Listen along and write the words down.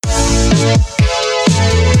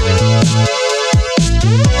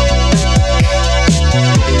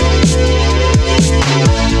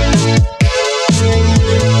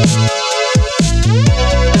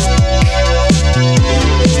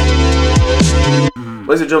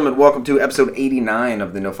Ladies and gentlemen, welcome to episode 89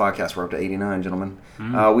 of the No Podcast. We're up to 89, gentlemen.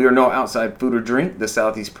 We are No Outside Food or Drink, the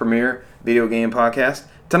Southeast premier video game podcast.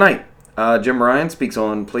 Tonight, Jim Ryan speaks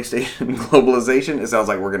on PlayStation globalization. It sounds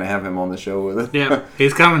like we're going to have him on the show with us. Yeah,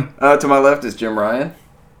 he's coming. To my left is Jim Ryan.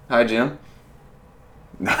 Hi, Jim.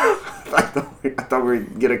 I thought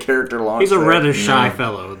we'd get a character launch. He's a there. rather shy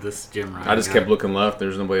fellow, this Jim Ryan. I just kept looking left.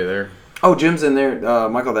 There's nobody there. Oh, Jim's in there.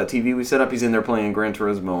 Michael, that TV we set up, he's in there playing Gran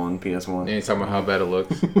Turismo on PS1. Yeah, he's talking about how bad it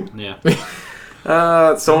looks. Yeah.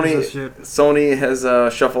 Sony has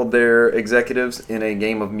shuffled their executives in a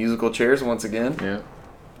game of musical chairs once again. Yeah.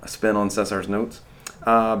 A spin on Cesar's notes.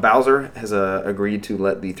 Bowser has agreed to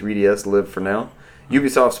let the 3DS live for now.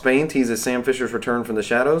 Ubisoft Spain teases Sam Fisher's return from the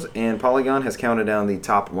shadows, and Polygon has counted down the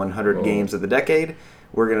top 100 games of the decade.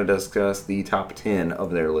 We're going to discuss the top 10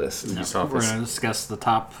 of their list. No, we're going to discuss the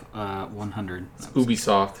top 100.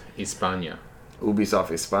 Ubisoft España. Ubisoft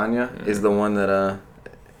España is the one that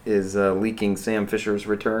is leaking Sam Fisher's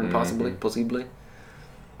return, possibly.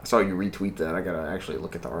 I saw you retweet that. I got to actually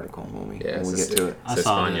look at the article when we get to it. I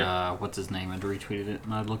saw what's his name had retweeted it,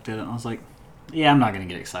 and I looked at it, and I was like, yeah, I'm not going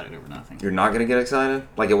to get excited over nothing. You're not going to get excited?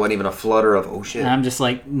 Like it wasn't even a flutter of, oh shit. And I'm just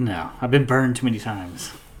like, no. I've been burned too many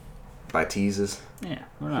times. By teases. Yeah.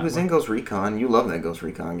 He was in Ghost Recon. You love that Ghost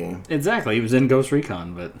Recon game. Exactly. He was in Ghost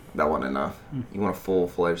Recon, but... That wasn't enough. You want a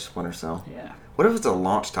full-fledged Splinter Cell. Yeah. What if it's a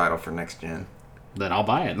launch title for next gen? Then I'll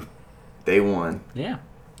buy it. Day one. Yeah.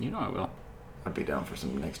 You know I will. I'd be down for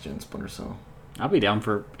some next gen Splinter Cell. I'll be down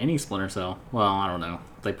for any Splinter Cell. Well, I don't know.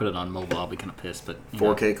 If they put it on mobile, I'll be kind of pissed, but...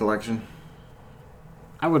 4K collection?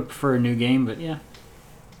 I would prefer a new game, but yeah.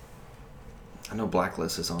 I know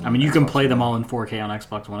Blacklist is on. I mean, you can play them all in 4K on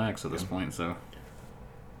Xbox One X at this point, so...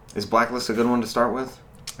 Is Blacklist a good one to start with?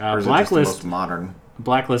 Or is Blacklist, it just the most modern?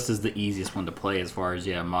 Blacklist is the easiest one to play as far as,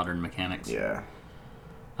 modern mechanics. Yeah.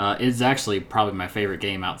 It's actually probably my favorite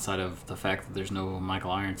game outside of the fact that there's no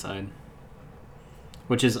Michael Ironside.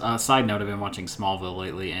 Which is a side note, I've been watching Smallville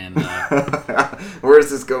lately, and... Where is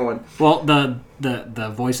this going? Well,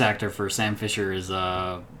 the voice actor for Sam Fisher is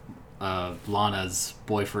Lana's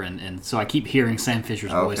boyfriend, and so I keep hearing Sam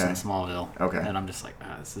Fisher's voice in Smallville. Okay. And I'm just like,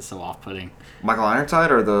 this is so off-putting. Michael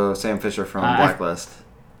Ironside or the Sam Fisher from Blacklist?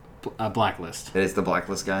 Blacklist. It is the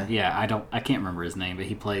Blacklist guy? Yeah, I can't remember his name, but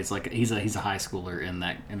he plays like he's a high schooler in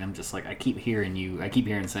that, and I'm just like, I keep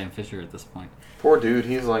hearing Sam Fisher at this point. Poor dude,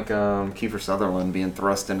 he's like Kiefer Sutherland being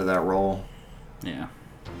thrust into that role. Yeah.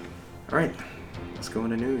 All right, let's go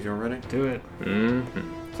into news. You all ready? Do it.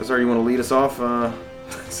 Mm-hmm. So, sorry, you want to lead us off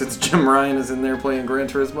since Jim Ryan is in there playing Gran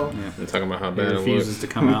Turismo? Yeah. I'm talking about how He bad it refuses looks. to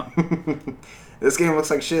come out. This game looks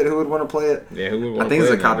like shit. Who would want to play it? Yeah, who would want I think to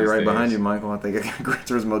there's play a copyright these behind days? you, Michael. I think I got Gran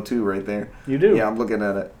Turismo 2 right there. You do? Yeah, I'm looking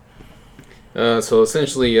at it. So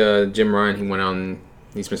essentially, Jim Ryan, he went on.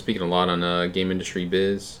 He's been speaking a lot on Game Industry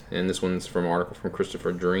Biz, and this one's from an article from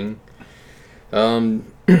Christopher Dring.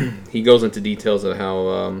 He goes into details of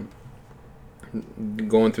how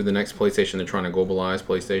going through the next PlayStation, they're trying to globalize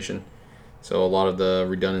PlayStation. So a lot of the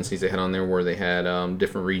redundancies they had on there where they had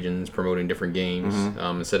different regions promoting different games.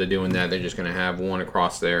 Instead of doing that, they're just going to have one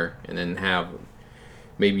across there and then have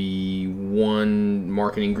maybe one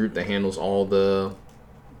marketing group that handles all the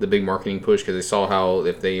big marketing push, because they saw how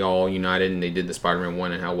if they all united and they did the Spider-Man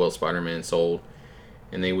 1 and how well Spider-Man sold,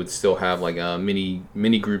 and they would still have like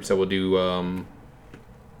mini groups that would do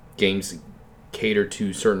games cater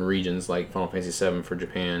to certain regions, like Final Fantasy VII for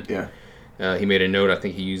Japan. Yeah. He made a note. I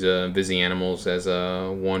think he used Visi Animals as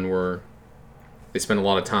one where they spent a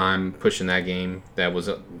lot of time pushing that game that was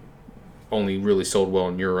only really sold well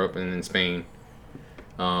in Europe and in Spain.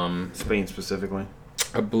 Spain specifically.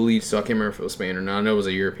 I believe so. I can't remember if it was Spain or not. I know it was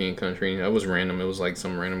a European country. That was random. It was like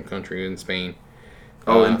some random country in Spain.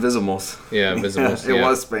 Oh, Invisimals. Yeah, Invisimals. It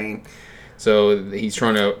was Spain. So he's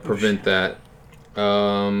trying to prevent that.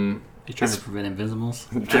 He's trying to prevent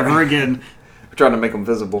Invisimals. Never again. We're trying to make them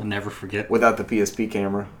visible. I'll never forget. Without the PSP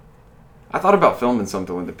camera. I thought about filming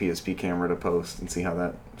something with the PSP camera to post and see how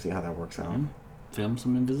that works out. Film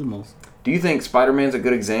some Invisimals. Do you think Spider-Man's a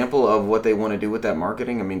good example of what they want to do with that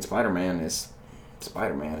marketing? I mean, Spider-Man is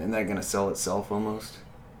Spider-Man. Isn't that going to sell itself almost?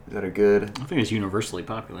 Is that a good... I think it's universally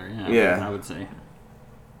popular, Yeah. I would say.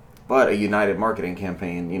 But a united marketing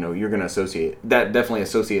campaign, you're going to associate... That definitely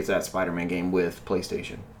associates that Spider-Man game with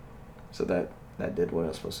PlayStation. So that did what it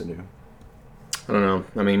was supposed to do. I don't know.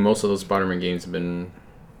 I mean, most of those Spider-Man games have been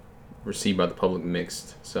received by the public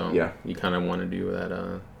mixed. So yeah. You kind of want to do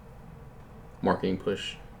that marketing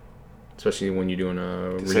push. Especially when you're doing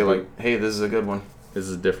a... To say like, hey, this is a good one. This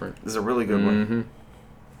is different. This is a really good one.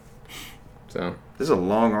 So this is a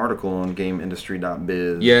long article on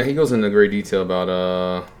GameIndustry.biz. Yeah, he goes into great detail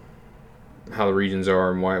about how the regions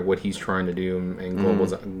are and what he's trying to do and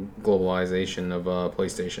globalization of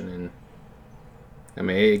PlayStation. And I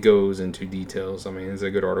mean, it goes into details. I mean, it's a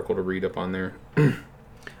good article to read up on there. An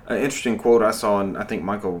interesting quote I saw, and I think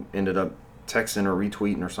Michael ended up texting or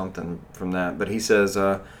retweeting or something from that, but he says,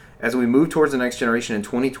 as we move towards the next generation in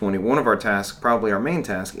 2020, one of our tasks, probably our main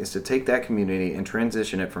task, is to take that community and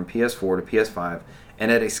transition it from PS4 to PS5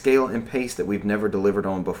 and at a scale and pace that we've never delivered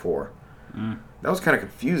on before. That was kind of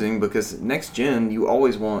confusing because next gen, you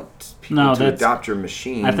always want people to adopt your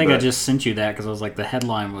machine. I think I just sent you that because I was like, the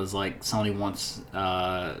headline was like, Sony wants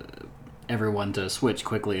everyone to switch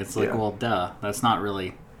quickly. It's like, well, duh. That's not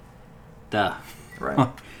really duh. Right.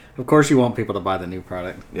 Of course you want people to buy the new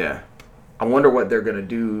product. Yeah. I wonder what they're going to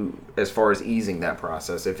do as far as easing that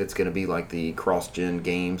process. If it's going to be like the cross-gen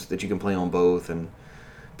games that you can play on both and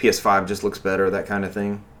PS5 just looks better, that kind of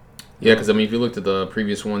thing. Yeah, because I mean, if you looked at the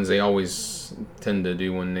previous ones, they always tend to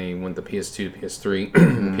do when they went the PS2 to PS3,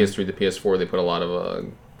 PS3 to PS4, they put a lot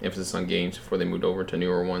of emphasis on games before they moved over to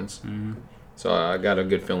newer ones. Mm-hmm. So I got a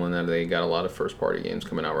good feeling that they got a lot of first-party games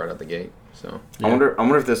coming out right out the gate. So yeah. I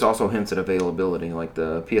wonder if this also hints at availability. Like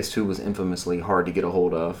the PS2 was infamously hard to get a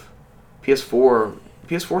hold of.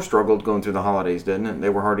 PS4 struggled going through the holidays, didn't it? They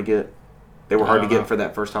were hard to get. They were hard to get for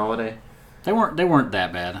that first holiday. They weren't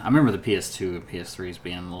that bad. I remember the PS2 and PS3s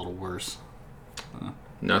being a little worse.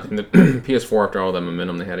 Nothing. The PS4, after all that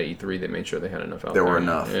momentum they had at E3, they made sure they had enough out there. There were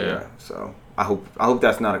enough. Yeah. So I hope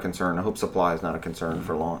that's not a concern. I hope supply is not a concern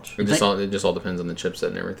for launch. It just all depends on the chipset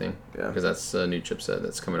and everything. Yeah. Because that's a new chipset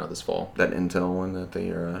that's coming out this fall. That Intel one that they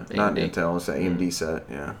are not Intel. It's an AMD set.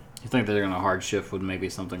 Yeah. You think they're going to hard shift with maybe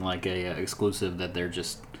something like a exclusive that they're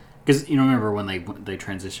just... Because you remember when they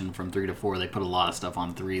transitioned from 3 to 4, they put a lot of stuff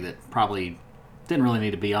on 3 that probably didn't really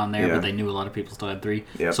need to be on there, but they knew a lot of people still had 3.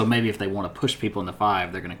 Yep. So maybe if they want to push people into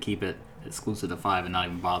 5, they're going to keep it exclusive to 5 and not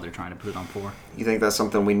even bother trying to put it on 4. You think that's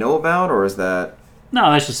something we know about, or is that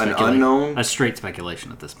no? That's just an unknown? That's straight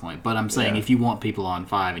speculation at this point. But I'm saying if you want people on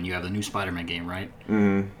 5 and you have the new Spider-Man game, right?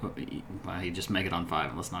 Mm-hmm. You just make it on 5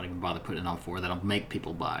 and let's not even bother putting it on 4. That'll make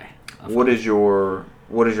people buy. What is your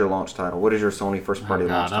launch title? What is your Sony first-party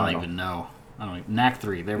launch title? I don't even know. Knack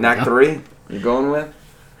 3. There we Knack go. 3? You going with?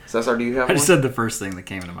 Cesar, do you have one? I just said the first thing that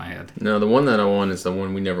came into my head. No, the one that I want is the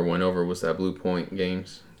one we never went over was that Blue Point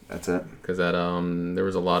Games. That's it. Because that there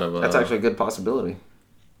was a lot of... that's actually a good possibility.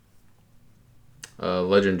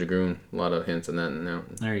 Legend Dragoon, a lot of hints in that. And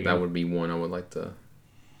there you go. That would be one I would like to...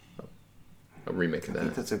 a remake of that. I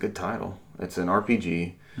think that's a good title. It's an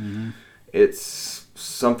RPG. Mm-hmm. It's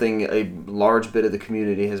something a large bit of the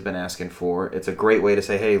community has been asking for. It's a great way to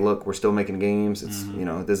say, hey, look, we're still making games. It's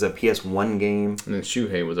this is a PS1 game. And then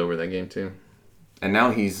Shuhei was over that game too. And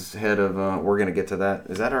now he's head of we're going to get to that.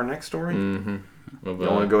 Is that our next story? Mm-hmm. You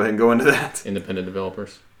want to go ahead and go into that? Independent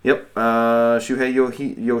developers. Yep.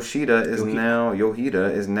 Shuhei Yoshida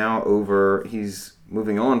is now over. He's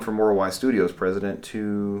moving on from Worldwide Studios president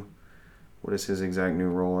to... What is his exact new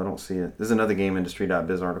role? I don't see it. This is another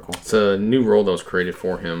GameIndustry.biz article. It's a new role that was created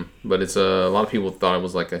for him, but it's a lot of people thought it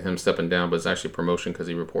was like him stepping down, but it's actually promotion because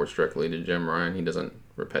he reports directly to Jim Ryan. He doesn't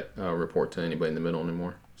report to anybody in the middle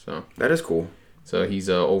anymore. So that is cool. So he's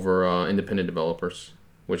over independent developers,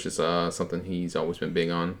 which is something he's always been big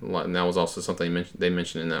on. And that was also something they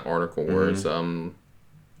mentioned in that article, where it's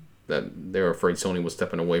that they were afraid Sony was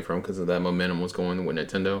stepping away from because of that momentum was going with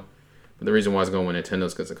Nintendo. The reason why it's going with Nintendo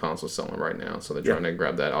is because the console's selling right now, so they're trying to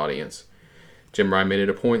grab that audience. Jim Ryan made it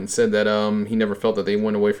a point and said that he never felt that they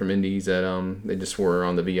went away from indies, that they just were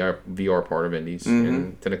on the VR part of indies. Mm-hmm.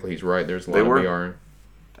 And technically he's right, there's a lot of VR.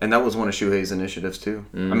 And that was one of Shuhei's initiatives too.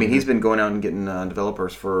 Mm-hmm. I mean, he's been going out and getting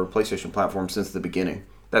developers for PlayStation platforms since the beginning.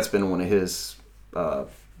 That's been one of his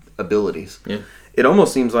abilities. Yeah. It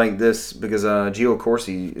almost seems like this, because Gio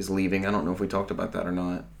Corsi is leaving. I don't know if we talked about that or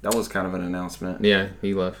not. That was kind of an announcement. Yeah,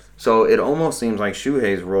 he left. So it almost seems like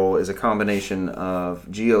Shuhei's role is a combination of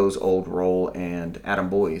Gio's old role and Adam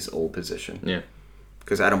Boy's old position. Yeah.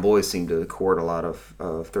 Because Adam Boy seemed to court a lot of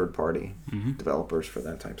third-party developers for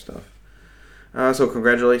that type of stuff. So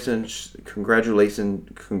congratulations to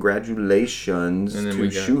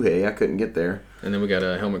Shuhei. I couldn't get there. And then we got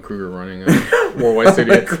Helmut Kruger running Worldwide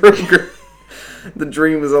Studios. Kruger. The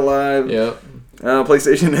dream is alive. Yeah.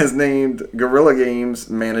 PlayStation has named Guerrilla Games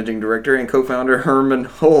managing director and co-founder Herman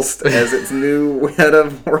Hulst as its new head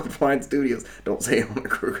of Worldwide Studios. Don't say Helmut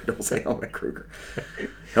Kruger.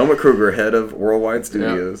 Helmut Kruger, head of Worldwide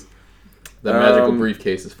Studios. That magical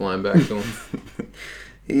briefcase is flying back to him.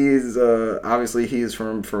 He's obviously he is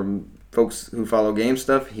from folks who follow game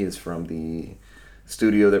stuff. He is from the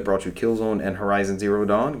studio that brought you Killzone and Horizon Zero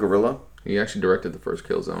Dawn, Guerrilla. He actually directed the first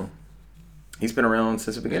Killzone. He's been around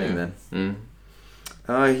since the beginning then.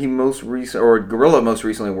 Guerrilla most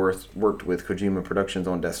recently worked with Kojima Productions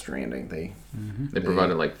on Death Stranding. They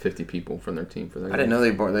provided like 50 people from their team for that. I didn't know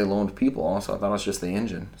they loaned people also. I thought it was just the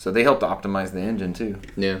engine. So they helped optimize the engine too.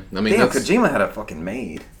 Yeah, I mean, Kojima had it fucking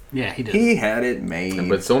made. Yeah, he did. He had it made.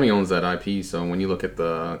 But Sony owns that IP, so when you look at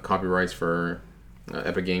the copyrights for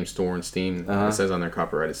Epic Games Store and Steam, it says on their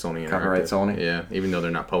copyright it's Sony Interactive. Copyright Sony? Yeah, even though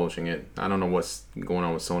they're not publishing it. I don't know what's going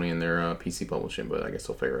on with Sony and their PC publishing, but I guess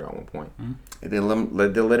they'll figure it out at one point. They'll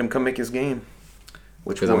let him come make his game,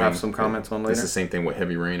 which we'll have some comments on later. It's the same thing with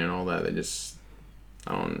Heavy Rain and all that. They just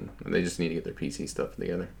need to get their PC stuff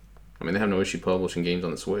together. I mean, they have no issue publishing games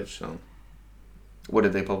on the Switch. So, what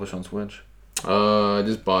did they publish on Switch? I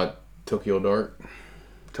just bought Tokyo Dark.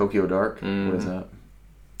 Tokyo Dark? Mm-hmm. What is that?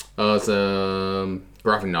 It's a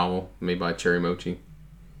graphic novel made by Cherry Mochi.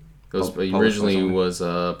 It originally was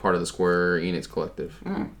part of the Square Enix collective,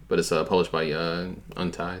 but it's published by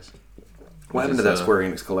Unties. What happened to that Square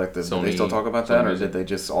Enix collective? Do they still talk about that, or did they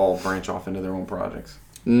just all branch off into their own projects?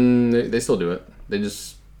 They still do it.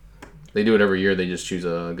 They do it every year. They just choose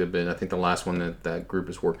a good bit. I think the last one that group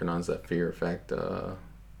is working on is that Fear Effect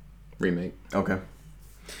remake. Okay.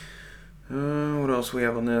 What else we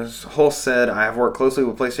have on this? Hulse said, I have worked closely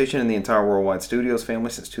with PlayStation and the entire Worldwide Studios family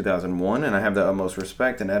since 2001, and I have the utmost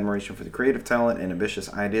respect and admiration for the creative talent and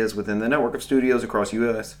ambitious ideas within the network of studios across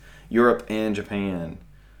US, Europe, and Japan.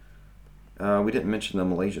 We didn't mention the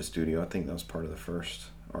Malaysia studio. I think that was part of the first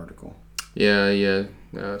article. Yeah.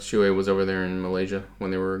 Shuei was over there in Malaysia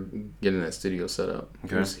when they were getting that studio set up.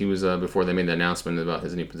 Okay. He was before they made the announcement about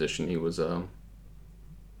his new position, he was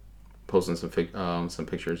posting some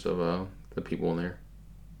pictures of the people in there.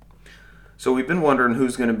 So we've been wondering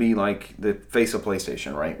who's going to be like the face of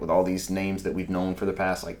PlayStation, right? With all these names that we've known for the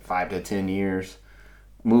past like 5 to 10 years.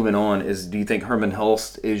 Moving on, do you think Herman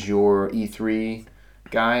Hulst is your E3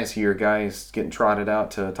 guy? Is he your guy who's getting trotted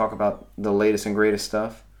out to talk about the latest and greatest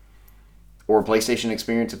stuff? Or PlayStation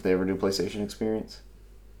Experience, if they ever do PlayStation Experience?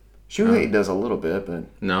 Shuhei does a little bit, but...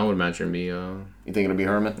 No, I would imagine it'd be... You think it'll be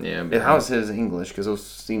Herman? Yeah. How's his English? Because those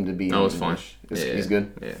seem to be... No, it's fine. He's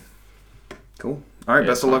good? Yeah. Cool. All right,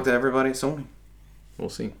 best of luck to everybody at Sony. We'll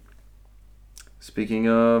see. Speaking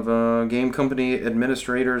of game company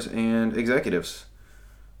administrators and executives,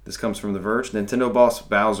 this comes from The Verge. Nintendo boss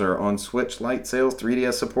Bowser on Switch Lite sales,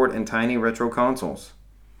 3DS support, and tiny retro consoles.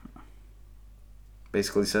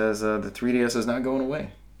 Basically says the 3DS is not going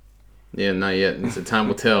away. Yeah, not yet. He said time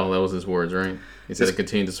will tell. That was his words, right? He said to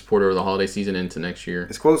continue to support over the holiday season into next year.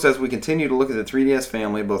 His quote says, we continue to look at the 3DS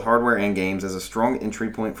family, both hardware and games, as a strong entry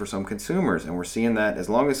point for some consumers. And we're seeing that as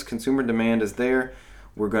long as consumer demand is there,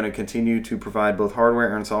 we're going to continue to provide both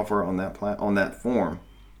hardware and software on that front.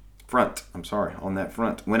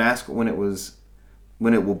 When asked when it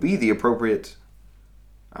will be the appropriate...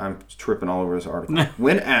 I'm tripping all over this article.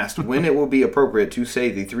 When asked when it will be appropriate to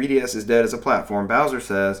say the 3DS is dead as a platform, Bowser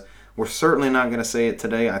says... We're certainly not going to say it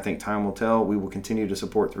today. I think time will tell. We will continue to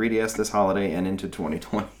support 3DS this holiday and into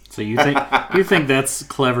 2020. So you think that's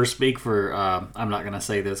clever speak for, I'm not going to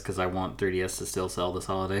say this because I want 3DS to still sell this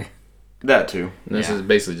holiday? That too. This is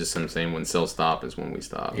basically just him saying when sales stop is when we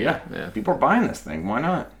stop. Yeah. People are buying this thing. Why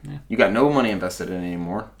not? Yeah. You got no money invested in it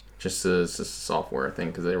anymore. Just a software thing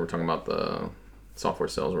because they were talking about the software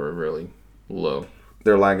sales were really low.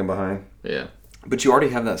 They're lagging behind. Yeah. But you already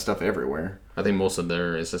have that stuff everywhere. I think most of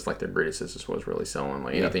it's just like their greatest hits was really selling.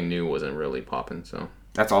 Like anything new wasn't really popping. So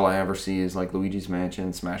that's all I ever see is like Luigi's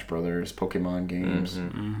Mansion, Smash Brothers, Pokemon games.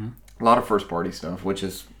 Mm-hmm. A lot of first party stuff, which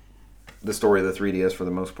is the story of the 3DS for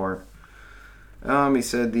the most part. He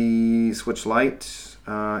said the Switch Lite,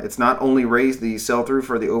 it's not only raised the sell-through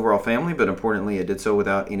for the overall family, but importantly, it did so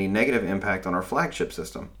without any negative impact on our flagship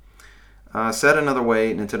system. Said another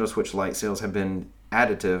way, Nintendo Switch Lite sales have been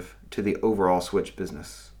additive to the overall Switch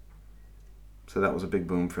business. So that was a big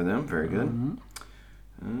boom for them. Very good.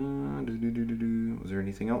 Was there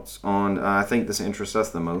anything else on? I think this interests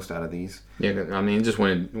us the most out of these. Yeah, I mean, just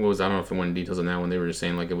when I don't know if it went in details on that when they were just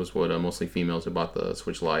saying like it was mostly females who bought the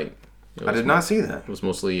Switch Lite. I did not see that. It was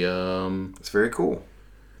mostly. It's very cool.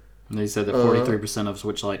 And they said that 43% of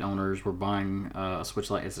Switch Lite owners were buying a Switch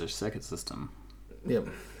Lite as their second system. Yep.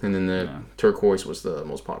 And then the turquoise was the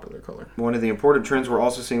most popular color. One of the important trends we're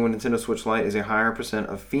also seeing with Nintendo Switch Lite is a higher percent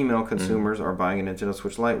of female consumers are buying a Nintendo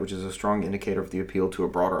Switch Lite, which is a strong indicator of the appeal to a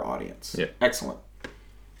broader audience. Yeah. Excellent.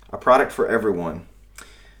 A product for everyone.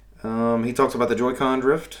 He talks about the Joy-Con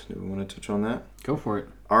drift. Do we want to touch on that? Go for it.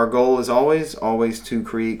 Our goal is always to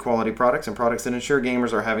create quality products and products that ensure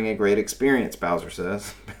gamers are having a great experience, Bowser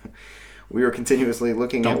says. We are continuously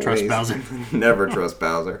looking at ways... Don't trust Bowser. Never trust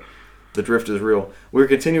Bowser. The drift is real. We're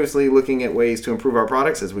continuously looking at ways to improve our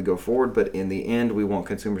products as we go forward, but in the end, we want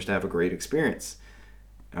consumers to have a great experience.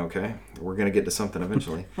 Okay, we're going to get to something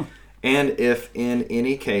eventually. And if in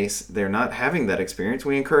any case they're not having that experience,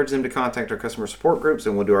 we encourage them to contact our customer support groups,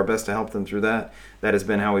 and we'll do our best to help them through that. That has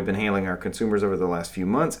been how we've been handling our consumers over the last few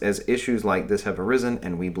months as issues like this have arisen,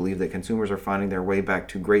 and we believe that consumers are finding their way back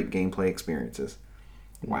to great gameplay experiences.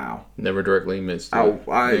 Wow. Never directly admits to it.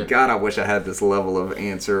 Yeah. God, I wish I had this level of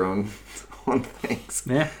answer on things.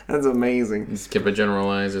 Yeah. That's amazing. Just keep it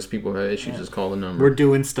generalized. There's people who have issues, just call the number. We're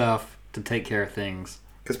doing stuff to take care of things.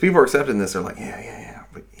 Because people are accepting this. They're like, yeah.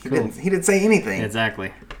 But he didn't say anything.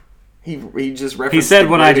 Exactly. He just referenced. He said the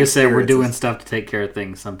what great I just said. We're doing experiences. stuff to take care of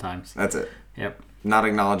things sometimes. That's it. Yep. Not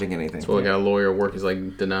acknowledging anything. So I got a lawyer at work. He's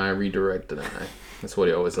like, deny, redirect, deny. That's what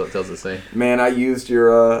he always tells us to say. Man, I used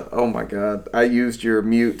your oh my god, I used your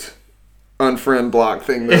mute, unfriend block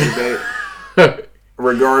thing the other day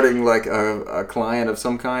regarding like a client of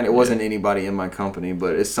some kind. It wasn't anybody in my company,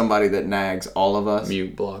 but it's somebody that nags all of us.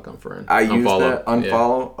 Mute, block, unfriend. I used that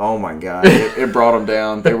unfollow. Yeah. Oh my god, it brought them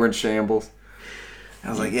down. They were in shambles.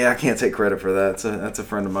 I was like, yeah, I can't take credit for that. That's a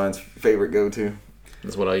friend of mine's favorite go-to.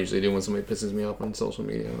 That's what I usually do when somebody pisses me off on social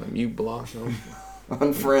media. I'm like, mute, block,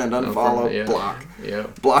 unfriend, unfollow, block. Yeah.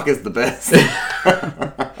 Block is the best.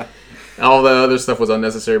 All the other stuff was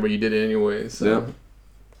unnecessary, but you did it anyway. So.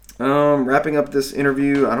 Yeah. Wrapping up this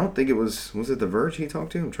interview, I don't think it was it The Verge he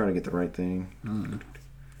talked to? I'm trying to get the right thing.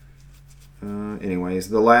 Anyways,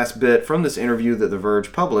 the last bit from this interview that The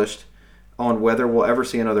Verge published on whether we'll ever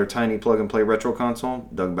see another tiny plug-and-play retro console,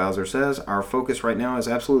 Doug Bowser says, our focus right now is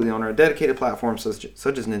absolutely on our dedicated platforms such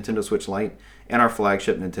as Nintendo Switch Lite and our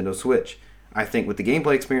flagship Nintendo Switch. I think with the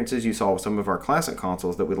gameplay experiences you saw with some of our classic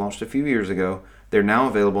consoles that we launched a few years ago, they're now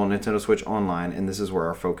available on Nintendo Switch Online, and this is where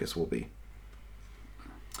our focus will be.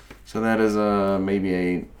 So that is maybe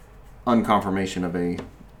a unconfirmation of a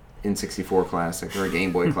N64 classic or a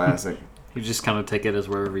Game Boy classic. You just kind of take it as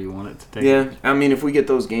wherever you want it to take it. Yeah, I mean, if we get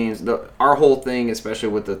those games, our whole thing, especially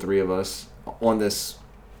with the three of us on this,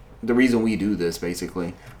 the reason we do this,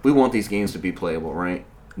 basically, we want these games to be playable, right?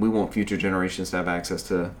 We want future generations to have access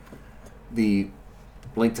to the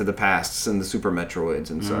Link to the Pasts and the Super Metroids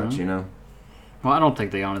and such, you know? Well, I don't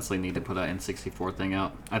think they honestly need to put an N64 thing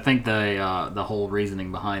out. I think the whole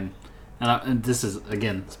reasoning behind, and this is,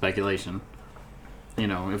 again, speculation, you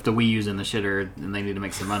know, if the Wii U's in the shitter and they need to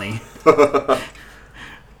make some money,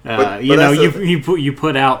 you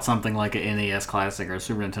put out something like an NES Classic or a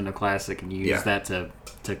Super Nintendo Classic, and you use that to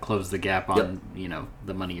close the gap on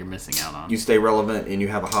the money you're missing out on. You stay relevant and you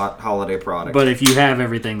have a hot holiday product. But if you have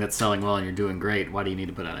everything that's selling well and you're doing great, why do you need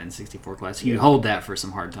to put out an N64 Classic? You hold that for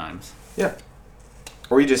some hard times. Yeah.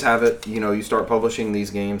 Or you just have it, you start publishing these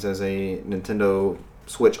games as a Nintendo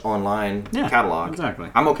Switch Online catalog. Exactly.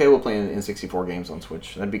 I'm okay with playing N64 games on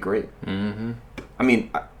Switch. That'd be great. Mm-hmm. I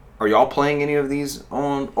mean, are y'all playing any of these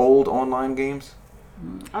old online games?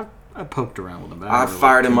 I poked around with them. I've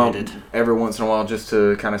fired them up every once in a while just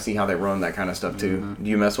to kind of see how they run, that kind of stuff too. Mm-hmm. Do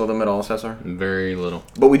you mess with them at all, Cesar? Very little.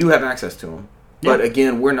 But we do have access to them. Yeah. But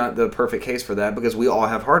again, we're not the perfect case for that because we all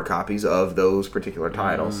have hard copies of those particular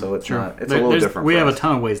titles, so it's not. It's a little different. We have a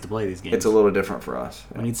ton of ways to play these games. It's a little different for us.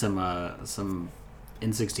 We need some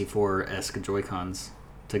N64-esque Joy-Cons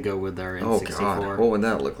to go with our N64. Oh God, what would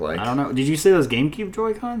that look like? I don't know. Did you see those GameCube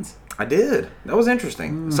Joy-Cons? I did. That was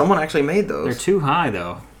interesting. Someone actually made those. They're too high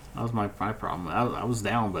though. That was my problem. I was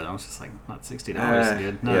down, but I was just like, not $60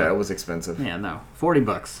 good. No. Yeah, it was expensive. Yeah, no,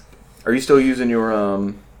 $40. Are you still using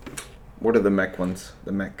your what are the mech ones?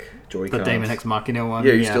 The mech Joy-Cons. The Daemon X Machina one.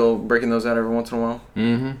 Yeah, you still breaking those out every once in a while?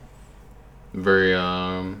 Mm-hmm. Very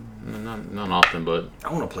not often, but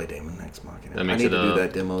I want to play Daemon X Machina. I need to do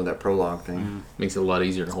that demo, that prologue thing. Makes it a lot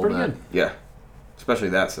easier to hold that. Good. Yeah, especially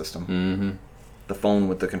that system. Mm-hmm. The phone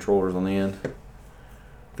with the controllers on the end.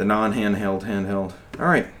 The non-handheld handheld. All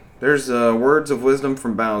right, there's words of wisdom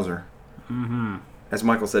from Bowser. Mm-hmm. As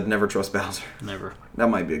Michael said, never trust Bowser. Never. That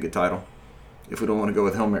might be a good title. If we don't want to go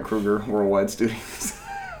with Helmut Kruger Worldwide Studios.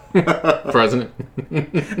 President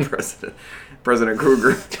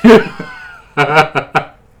Kruger.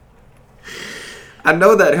 I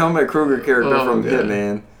know that Helmut Kruger character from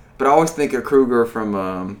Hitman, but I always think of Kruger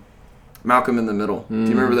from Malcolm in the Middle. Do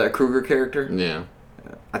you remember that Kruger character? Yeah.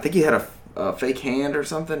 I think he had a fake hand or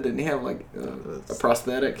something. Didn't he have like a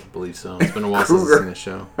prosthetic? I believe so. It's been a while since I've seen the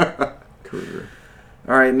show. Kruger.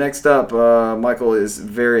 All right, next up, Michael is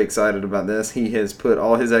very excited about this. He has put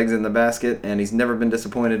all his eggs in the basket, and he's never been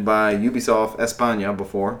disappointed by Ubisoft España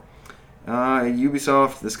before.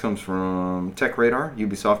 Ubisoft, this comes from Tech Radar.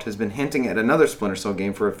 Ubisoft has been hinting at another Splinter Cell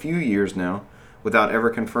game for a few years now, without ever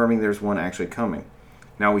confirming there's one actually coming.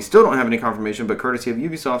 Now, we still don't have any confirmation, but courtesy of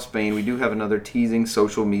Ubisoft Spain, we do have another teasing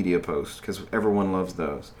social media post, because everyone loves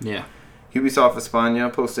those. Yeah. Ubisoft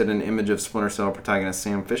España posted an image of Splinter Cell protagonist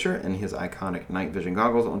Sam Fisher in his iconic night vision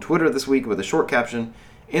goggles on Twitter this week with a short caption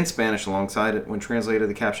in Spanish alongside it. When translated,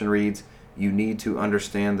 the caption reads, "You need to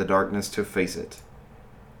understand the darkness to face it."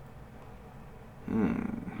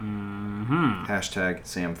 Hashtag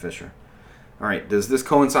Sam Fisher. All right, does this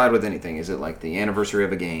coincide with anything? Is it like the anniversary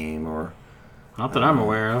of a game, or... Not that I'm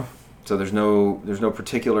aware of. So there's no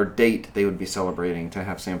particular date they would be celebrating to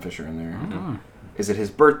have Sam Fisher in there. Mm-hmm. Is it his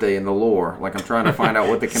birthday in the lore? Like, I'm trying to find out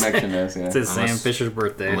what the connection is. Yeah. It says Sam Fisher's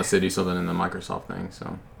birthday. Unless they do something in the Microsoft thing,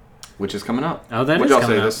 so. Which is coming up. Oh, that What'd is y'all say,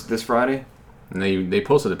 coming up. this Friday? And they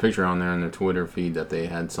posted a picture on there in their Twitter feed that they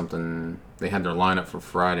had something. They had their lineup for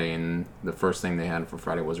Friday, and the first thing they had for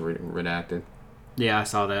Friday was redacted. Yeah, I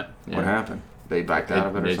saw that. Yeah. What happened? They backed out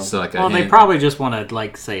of it or It's something? like a Well, they hint. probably just want to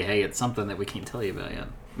like say, "Hey, it's something that we can't tell you about yet."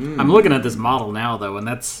 I'm looking at this model now, though, and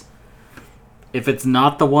that's if it's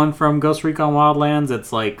not the one from Ghost Recon Wildlands,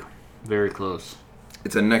 it's like very close.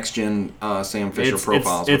 It's a next-gen Sam Fisher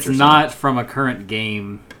profile. It's not from a current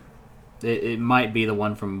game. It might be the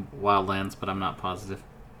one from Wildlands, but I'm not positive.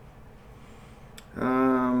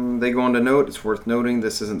 They go on to note, it's worth noting,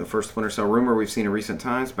 this isn't the first Splinter Cell rumor we've seen in recent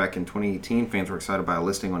times. Back in 2018, fans were excited by a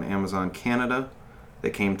listing on Amazon Canada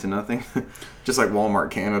that came to nothing. Just like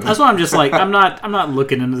Walmart Canada. That's why I'm just like I'm not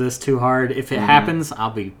looking into this too hard. If it happens,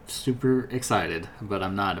 I'll be super excited, but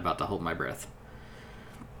I'm not about to hold my breath.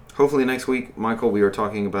 Hopefully next week, Michael, we are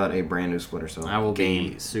talking about a brand new Splinter Cell I will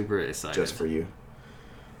game be super excited. just for you.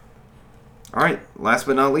 All right, last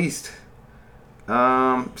but not least.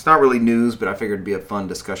 It's not really news, but I figured it'd be a fun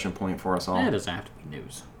discussion point for us all. It doesn't have to be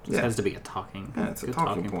news. It Yeah. has to be a talking. Yeah, it's a good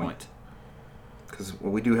talking point. Because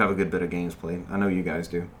we do have a good bit of games played. I know you guys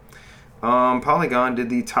do. Polygon did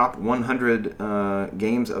the top 100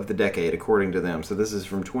 games of the decade, according to them. So this is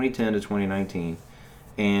from 2010 to 2019.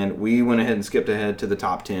 And we went ahead and skipped ahead to the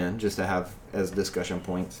top 10 just to have as discussion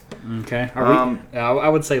points. Okay. I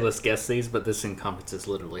would say let's guess these, but this encompasses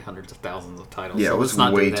literally hundreds of thousands of titles. Yeah, so it was let's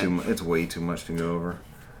not way do that. too much. It's way too much to go over.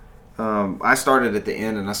 I started at the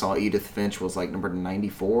end and I saw Edith Finch was like number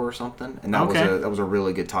 94 or something, and that was a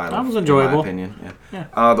really good title. That was enjoyable. in my opinion.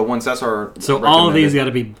 Yeah. The one Cesar So all of these recommended got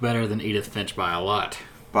to be better than Edith Finch by a lot.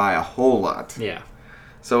 by a whole lot. Yeah.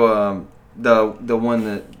 So the one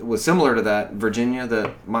that was similar to that, Virginia,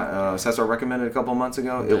 that my Cesar recommended a couple months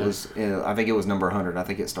ago, it was I think it was number 100. I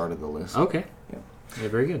think it started the list. Okay. Yeah. Yeah,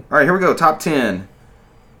 very good. All right, here we go. Top 10.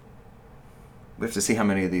 We have to see how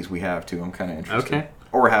many of these we have too. I'm kind of interested. Okay.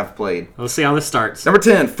 Or have played. Let's see how this starts. Number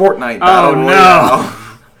 10, Fortnite Oh, Battle no. Royale.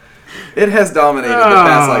 It has dominated the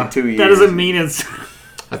past like 2 years. That doesn't mean it's.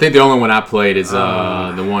 I think the only one I played is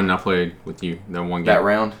the one I played with you. The one game. That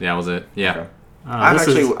round? Yeah, that was it. Yeah. Okay. I've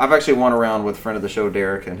this actually won a round with friend of the show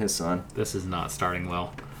Derek and his son. This is not starting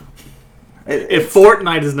well. If If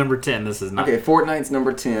Fortnite is number 10, this is not. Okay, Fortnite's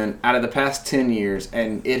number 10 out of the past 10 years,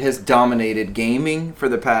 and it has dominated gaming for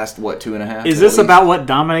the past, 2.5 Is at this least? about what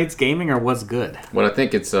dominates gaming or what's good? What I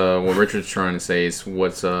think it's what Richard's trying to say is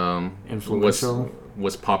what's Influential?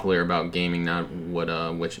 what's popular about gaming, not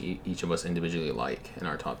what which each of us individually like in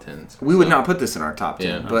our top 10s. We would not put this in our top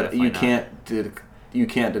 10, Yeah. but Definitely you not. you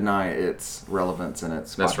can't deny its relevance and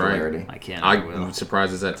its That's right. popularity. I can't. I will. I'm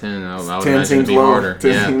surprised it's at 10. I would 10 imagine it'd seems be low. harder.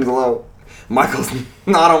 10 Yeah. seems low. Michael's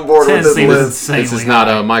not on board 10 with this seems list. insanely This is not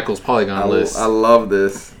high. Michael's Polygon list. I love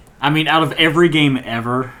this. I mean, out of every game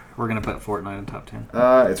ever, we're going to put Fortnite in top 10.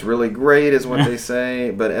 It's really great, is what they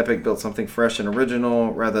say, but Epic built something fresh and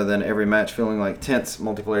original. Rather than every match feeling like tense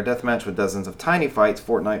multiplayer deathmatch with dozens of tiny fights,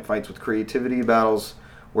 Fortnite fights with creativity battles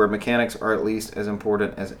where mechanics are at least as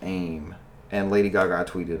important as aim. And Lady Gaga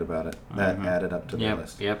tweeted about it. That added up to the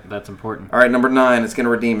list. Yep, that's important. All right, number 9. It's going to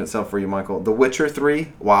redeem itself for you, Michael. The Witcher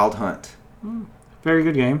 3 Wild Hunt. Very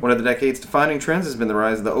good game. One of the decade's defining trends has been the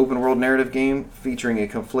rise of the open-world narrative game, featuring a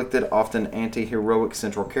conflicted, often anti-heroic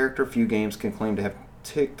central character. Few games can claim to have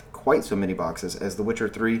ticked quite so many boxes as The Witcher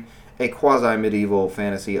 3, a quasi-medieval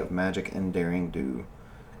fantasy of magic and daring do.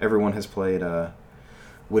 Everyone has played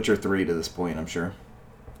Witcher 3 to this point, I'm sure.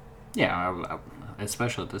 Yeah,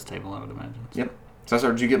 especially at this table, I would imagine. Yep.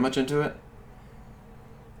 Cesar, did you get much into it?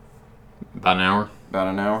 About an hour. About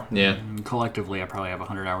an hour? Yeah. Collectively, I probably have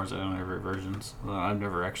 100 hours on every versions. I've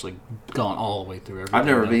never actually gone all the way through everything. I've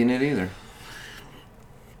never though. beaten it either.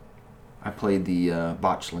 I played the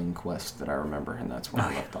Botchling quest that I remember, and that's when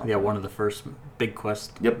I left off. Yeah, one of the first big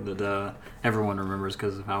quests Yep. that everyone remembers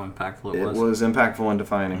because of how impactful it It was. was impactful and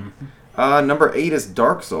defining. Number 8 is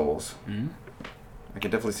Dark Souls. Mhm. I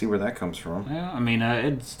can definitely see where that comes from. Yeah, I mean,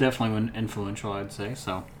 it's definitely influential, I'd say.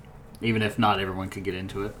 So, even if not everyone could get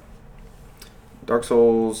into it. Dark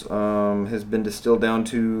Souls has been distilled down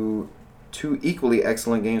to 2 equally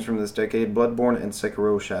excellent games from this decade: Bloodborne and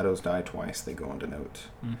Sekiro Shadows Die Twice. They go on to note.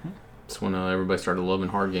 Mm-hmm. That's when everybody started loving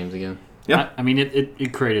hard games again. Yeah. I mean,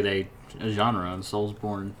 it created a genre,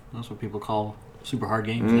 Soulsborne. That's what people call super hard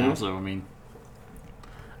games now. So, I mean,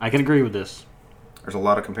 I can agree with this. There's a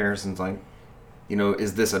lot of comparisons, like,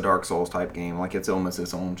 is this a Dark Souls type game? Like, it's almost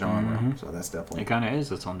its own genre. Mm-hmm. So that's definitely... It kind of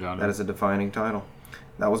is its own genre. That is a defining title.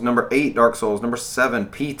 That was number 8, Dark Souls. Number 7,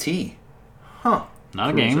 PT. Huh.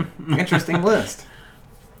 Not a game. Interesting list.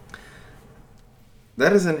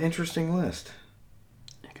 That is an interesting list.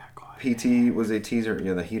 It got quiet. PT was a teaser.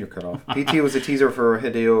 Yeah, the heater cut off. PT was a teaser for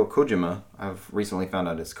Hideo Kojima. I've recently found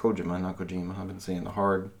out it's Kojima, not Kojima. I've been seeing the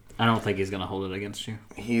hard. I don't think he's going to hold it against you.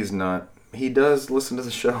 He's not. He does listen to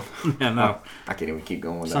the show. Yeah, no. I can't even keep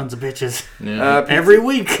going with Sons of bitches. that. Every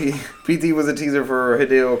week. PT was a teaser for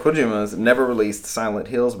Hideo Kojima's never-released Silent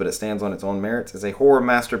Hills, but it stands on its own merits as a horror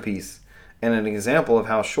masterpiece and an example of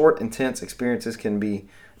how short, intense experiences can be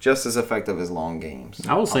just as effective as long games.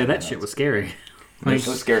 I will say that shit was scary. It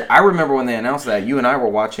was scary. I remember when they announced that, you and I were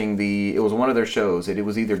watching it was one of their shows. It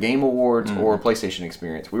was either Game Awards or PlayStation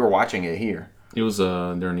Experience. We were watching it here. It was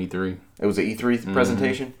during E3. It was an E3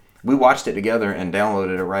 presentation. We watched it together and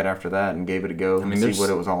downloaded it right after that and gave it a go and see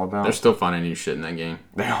what it was all about. They're still finding new shit in that game.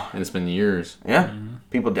 They are. And it's been years. Yeah.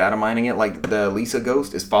 People data mining it. Like the Lisa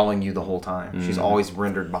ghost is following you the whole time. She's always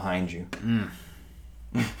rendered behind you.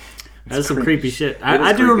 That's some creepy shit.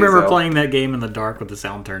 I do remember playing that game in the dark with the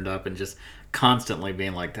sound turned up and just constantly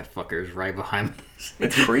being like, that fucker's right behind me.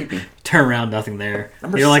 It's creepy. Turn around, nothing there.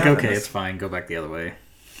 Number You're like, 7 okay, is- it's fine. Go back the other way.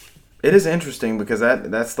 It is interesting because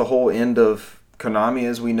that's the whole end of Konami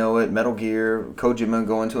as we know it. Metal Gear, Kojima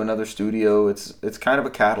going to another studio. It's kind of a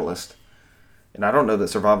catalyst. And I don't know that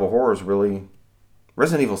survival horror is really...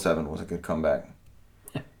 Resident Evil 7 was a good comeback.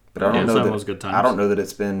 But I don't know 7 that was good times. I don't know that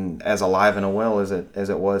it's been as alive and well as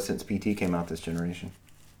it was since PT came out this generation.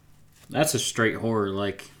 That's a straight horror,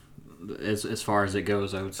 like, as far as it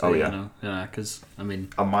goes, I would say. Oh, yeah. You know? Yeah, because, I mean...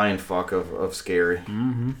 A mind fuck of scary.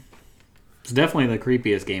 Mm-hmm. It's definitely the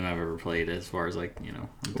creepiest game I've ever played as far as, like, I'm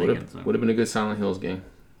thinking. Would have been a good Silent Hills game.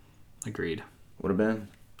 Agreed. Would have been.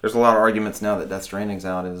 There's a lot of arguments now that Death Stranding's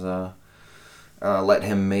out is let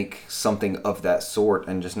him make something of that sort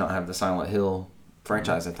and just not have the Silent Hill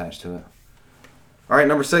franchise attached to it. All right,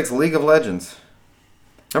 number 6, League of Legends.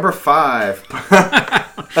 Number 5.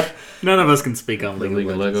 None of us can speak on League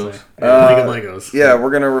of Legends. Legos. So. Yeah, League of Legos. Yeah, we're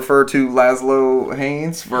going to refer to Laszlo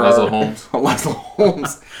Haynes for Laszlo Holmes. Laszlo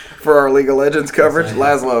Holmes for our League of Legends coverage.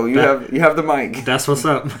 Laszlo, you have the mic. That's what's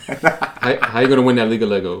up. How you gonna win that League of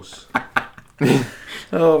Legos?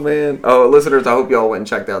 Oh man! Oh, listeners, I hope y'all went and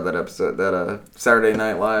checked out that episode, that Saturday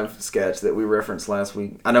Night Live sketch that we referenced last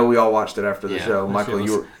week. I know we all watched it after the show.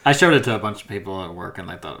 Michael, I showed it to a bunch of people at work, and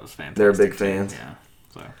they thought it was fantastic. They're big fans. Yeah.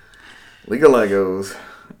 So. League of Legos.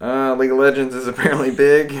 League of Legends is apparently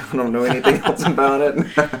big. I don't know anything else about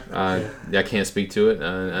it. I can't speak to it.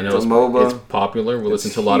 I know It's a MOBA. It's popular. We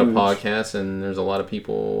listen to a lot huge. of podcasts, and there's a lot of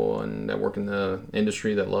people that work in the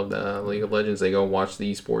industry that love the League of Legends. They go watch the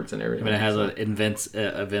esports and everything. But it has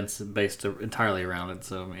events based entirely around it.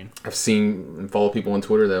 So I mean, I've seen and follow people on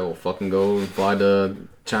Twitter that will fucking go and fly to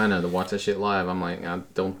China to watch that shit live. I'm like, I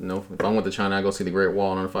don't know if I went to China, I go see the Great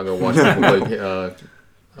Wall. I don't know if I go watch people play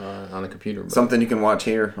on the computer. But, Something you can watch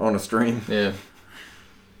here on a stream. yeah.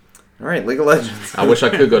 All right, League of Legends. I wish I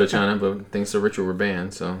could go to China, but thanks to Richard, we're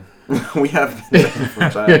banned. So We have been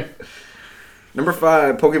from China. Number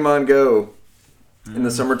 5, Pokemon Go. In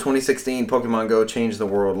the summer 2016, Pokemon Go changed the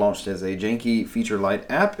world. Launched as a janky feature light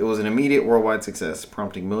app, it was an immediate worldwide success,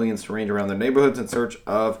 prompting millions to range around their neighborhoods in search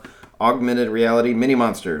of augmented reality mini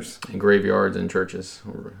monsters. in graveyards and churches,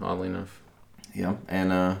 oddly enough. Yeah,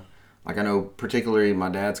 and like I know particularly my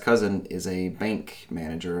dad's cousin is a bank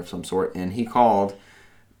manager of some sort, and he called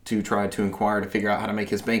to try to inquire to figure out how to make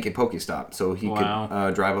his bank a Pokestop so he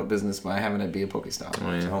could drive up business by having it be a Pokestop.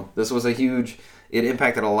 Oh, yeah. So this was it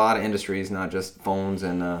impacted a lot of industries, not just phones,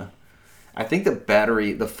 and I think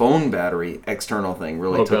the phone battery external thing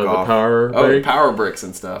really took off. Power bricks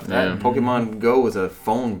and stuff. That Pokemon Go was a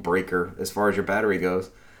phone breaker as far as your battery goes.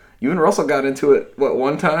 You and Russell got into it,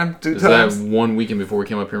 one time? 2 times? That one weekend before we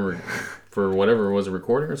came up here for whatever, was a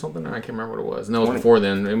recording or something? I can't remember what it was. No, it was before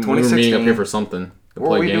then. We were meeting up here for something. To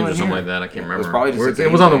play games or something like that. I can't remember. It was probably just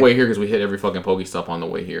it was on the way here because we hit every fucking Pokestop on the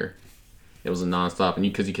way here. It was a nonstop, and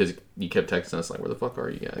you kept texting us like, "Where the fuck are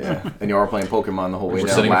you guys?" Yeah, and you all were playing Pokemon the whole way We're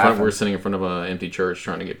down. sitting in front of an empty church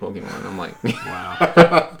trying to get Pokemon. I'm like,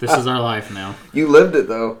 wow, this is our life now. You lived it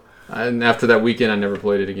though. And after that weekend, I never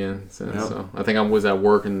played it again. So I think I was at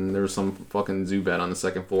work and there was some fucking Zubat on the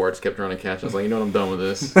second floor. I just kept trying to catch it. I was like, you know what, I'm done with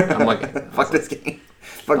this. I'm like, fuck this game.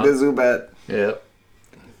 Fuck this Zubat. Yep.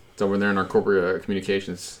 It's over there in our corporate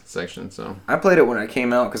communications section. So I played it when it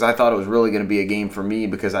came out because I thought it was really going to be a game for me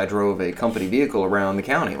because I drove a company vehicle around the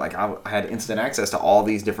county. Like I had instant access to all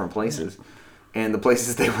these different places. And the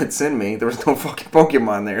places they would send me, there was no fucking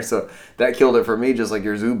Pokemon there. So that killed it for me, just like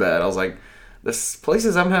your Zubat. I was like, the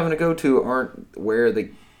places I'm having to go to aren't where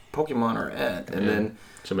the Pokemon are at. And then...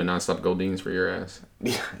 Should have been nonstop Goldines for your ass.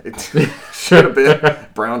 Yeah, it should have been.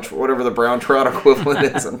 Whatever the brown trout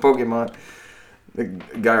equivalent is on Pokemon. The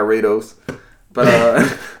Gyarados. But,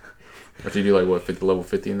 After you do like, what, level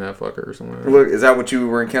 50 in that fucker or something? Look, is that what you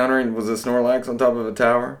were encountering? Was a Snorlax on top of a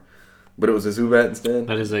tower? But it was a Zubat instead?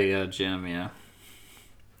 That is a gym, yeah.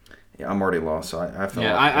 Yeah, I'm already lost, so I feel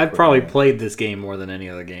I've probably played this game more than any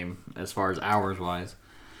other game as far as hours-wise.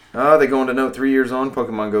 They go on to note 3 years on,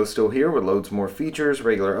 Pokemon Go is still here with loads more features,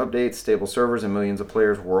 regular updates, stable servers, and millions of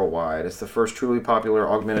players worldwide. It's the first truly popular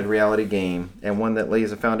augmented reality game, and one that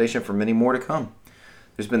lays a foundation for many more to come.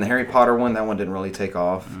 There's been the Harry Potter one. That one didn't really take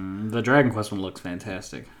off. The Dragon Quest one looks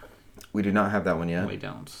fantastic. We do not have that one yet. We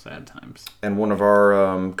don't. Sad times. And one of our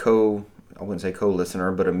I wouldn't say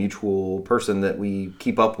co-listener, but a mutual person that we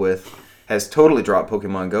keep up with has totally dropped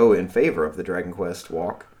Pokemon Go in favor of the Dragon Quest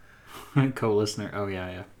walk. Co-listener. Oh,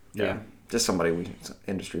 yeah. Just somebody,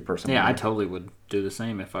 industry person. Yeah, I totally would do the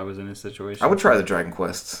same if I was in this situation. I would try the Dragon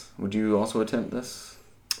Quests. Would you also attempt this?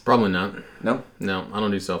 Probably not. No? No, I don't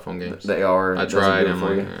do cell phone games. They are. I tried. I'm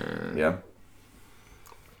like, yeah.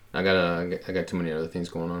 I got too many other things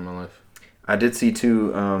going on in my life. I did see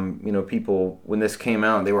too, people, when this came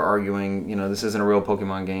out, they were arguing, this isn't a real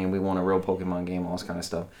Pokemon game. We want a real Pokemon game, all this kind of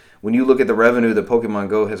stuff. When you look at the revenue that Pokemon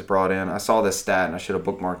Go has brought in, I saw this stat, and I should have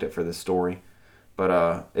bookmarked it for this story.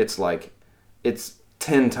 But it's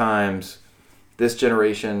 10 times this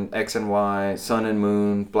generation, X and Y, Sun and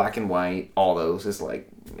Moon, Black and White, all those. It's like,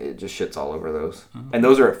 it just shits all over those. Mm-hmm. And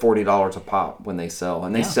those are at $40 a pop when they sell.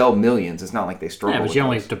 And they sell millions. It's not like they struggle. Yeah, but you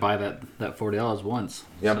only have to buy that $40 once.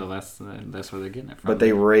 Yep. So that's where they're getting it from. But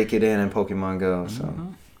they rake it in Pokemon Go.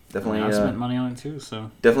 So definitely. I spent money on it too. So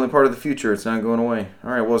definitely part of the future. It's not going away.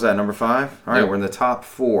 All right, what was that, number 5? All right, we're in the top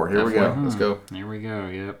 4. Here we go. Let's go. Here we go.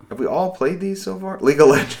 Yep. Have we all played these so far? League of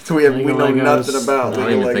Legends. We know nothing about. I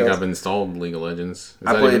don't even think I've installed League of Legends.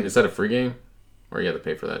 Is that a free game? Or you have to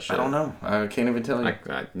pay for that shit? I don't know. I can't even tell you.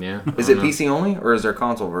 Yeah. Is it PC only, or is there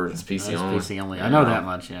console version? It's PC only. It's PC only. I know that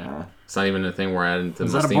much, yeah. It's not even a thing where I add into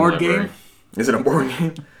my Steam board library. game? Is it a board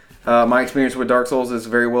game? My experience with Dark Souls is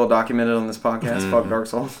very well documented on this podcast. Fuck Dark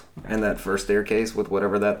Souls. And that first staircase with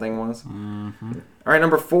whatever that thing was. Mm-hmm. All right,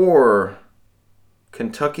 number 4.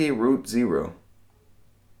 Kentucky Route Zero.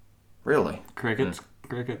 Really? Crickets.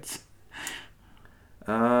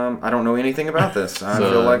 I don't know anything about this. I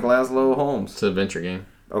feel like Laszlo Holmes. It's an adventure game.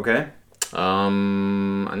 Okay. I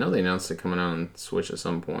know they announced it coming out on Switch at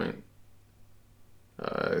some point.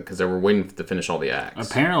 Because they were waiting to finish all the acts.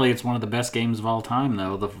 Apparently, it's one of the best games of all time,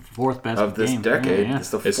 though. The 4th best of this game. decade. Yeah. It's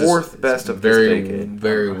the 4th best of this decade.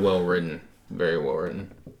 Very well written. Very well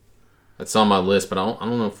written. It's on my list, but I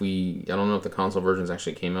don't know if the console versions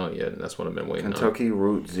actually came out yet. That's what I've been waiting on. Kentucky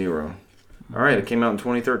Route Zero. All right, it came out in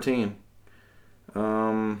 2013.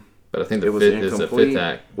 But I think the 5th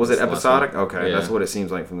act. Was it episodic? Okay, yeah. That's what it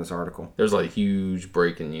seems like from this article. There's like a huge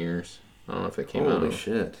break in years. I don't know if it came out. Holy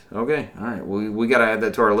shit. Okay, all right. We got to add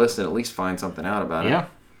that to our list and at least find something out about it. Yeah.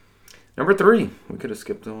 Number 3. We could have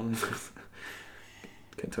skipped on.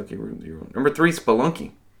 Kentucky Route Zero. Number 3,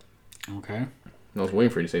 Spelunky. Okay. I was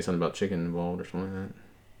waiting for you to say something about chicken involved or something like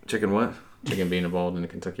that. Chicken what? Chicken being involved in the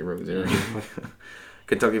Kentucky Route Zero.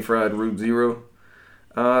 Kentucky Fried Route Zero.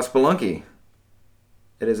 Spelunky.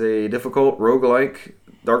 It is a difficult roguelike,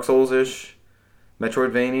 Dark Souls-ish,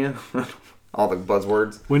 Metroidvania. All the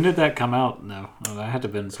buzzwords. When did that come out? No, that had to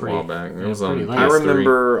have been a while back. It was pretty late. I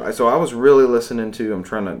remember. So I was really listening to. I'm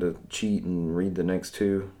trying not to cheat and read the next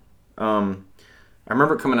two. I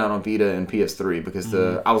remember coming out on Vita and PS3 because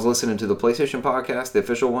I was listening to the PlayStation podcast, the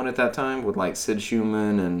official one at that time, with like Sid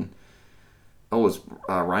Schumann and was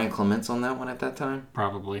Ryan Clements on that one at that time?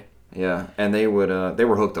 Probably. Yeah, and they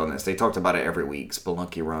were hooked on this. They talked about it every week,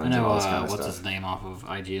 Spelunky runs and all this kind of stuff. What's his name off of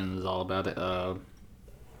IGN is all about it?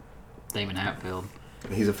 Damon Hatfield.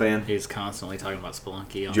 He's a fan? He's constantly talking about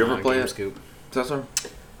Spelunky on Did you ever play GameScoop. Cesar?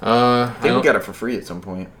 I think we got it for free at some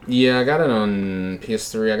point. Yeah, I got it on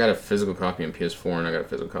PS3. I got a physical copy on PS4, and I got a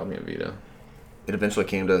physical copy on Vita. It eventually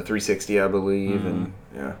came to 360, I believe, and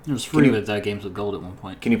yeah. It was free with Games with Gold at one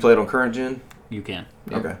point. Can you play it on current gen? You can.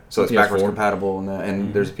 Okay, so it's PS4. Backwards compatible,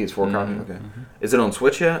 and there's a PS4 copy. Okay, is it on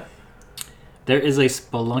Switch yet? There is a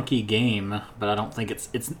Spelunky game, but I don't think it's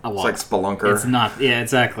It's like Spelunker. It's not. Yeah,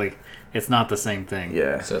 exactly. It's not the same thing.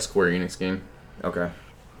 Yeah. It's a Square Enix game. Okay.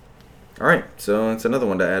 All right, so it's another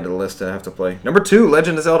one to add to the list to have to play. Number 2,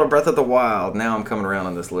 Legend of Zelda: Breath of the Wild. Now I'm coming around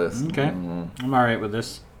on this list. Okay, I'm all right with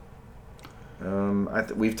this.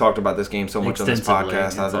 We've talked about this game so much on this Extensively,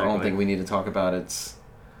 podcast. I don't exactly. think we need to talk about its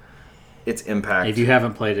impact. If you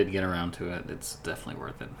haven't played it, get around to it. It's definitely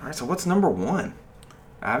worth it. All right, so what's number 1?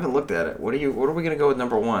 I haven't looked at it. What are we gonna go with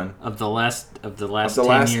number 1? Of the last Of the 10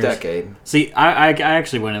 last years. decade. See, I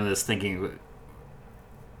actually went into this thinking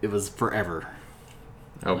it was forever.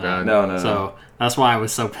 Oh god. No. So that's why I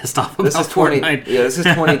was so pissed off about This is 20. Fortnite. Yeah, this is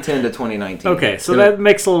 2010 to 2019. Okay, so that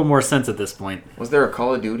makes a little more sense at this point. Was there a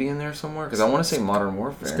Call of Duty in there somewhere? Because I want to say Modern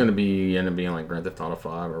Warfare. It's gonna end up being like Grand Theft Auto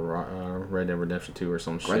 5 or Red Dead Redemption 2 or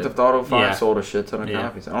some Grand shit. Theft Auto 5 Yeah. sold a shit ton of Yeah.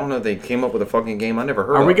 copies. I don't know if they came up with a fucking game I never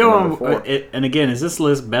heard Are of. we going? before. And again, is this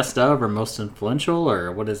list best of or most influential,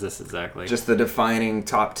 or what is this exactly? Just the defining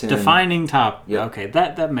top 10. Defining top. Yep. Okay,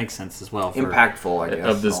 that makes sense as well. Impactful, I guess.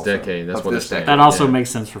 Of this also. decade, that's Of what this they're saying. decade. That also Yeah. makes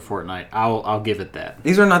sense for Fortnite. I'll give it that.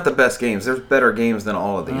 These are not the best games. There's better games than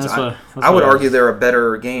all of these. That's I what would I argue was- there are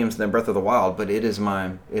better games than Breath of the Wild, but it has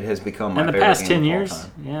become my In the favorite past game 10 of all years,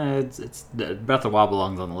 time. yeah, it's Breath of the Wild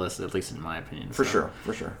belongs on the list, at least in my opinion. For so,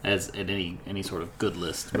 sure. As in any sort of good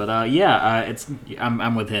list, but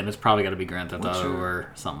I'm with him. It's probably got to be Grand Theft What's Auto your- or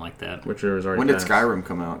something like that. Witcher is already When did passed. Skyrim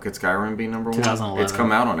come out? Could Skyrim be number 1? 2011. It's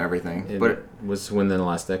come out on everything. It But was within the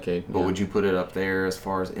last decade. But yeah. would you put it up there as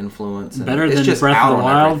far as influence? And Better it's than just Breath of out the on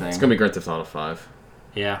Wild? everything. It's gonna be Grand Theft Auto 5.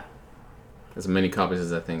 Yeah, As many copies as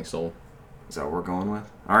that thing sold. Is that what we're going with?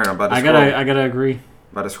 All right, I'm about to I scroll. gotta agree.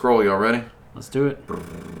 About to scroll. Y'all ready? Let's do it.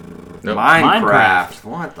 Nope. Minecraft.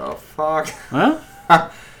 What the fuck? Well,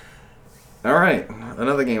 All right,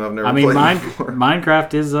 another game I've never I mean, played before.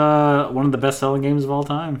 Minecraft is one of the best-selling games of all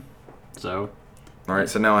time. So, All right,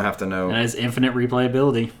 so now I have to know. it has infinite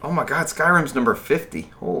replayability. Oh my God, Skyrim's number 50.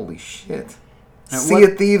 Holy shit. And Sea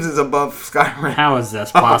of Thieves is above Skyrim. How is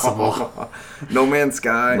this possible? No Man's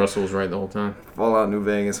Sky. Russell was right the whole time. Fallout New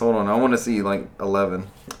Vegas. Hold on, I want to see like 11.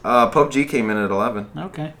 PUBG came in at 11.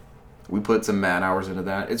 Okay. We put some mad hours into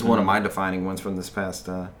that. It's one of my defining ones from this past.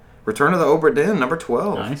 Return of the Obra Dinn, number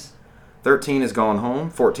 12. Nice. 13 is Gone Home.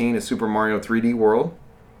 14 is Super Mario 3D World.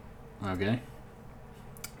 Okay.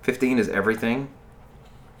 15 is Everything.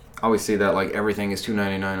 I always see that like everything is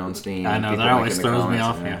 $2.99 on Steam. I know, People that always make in the throws me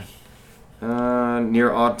comments, off, yeah.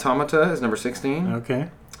 Near Automata is number 16. Okay.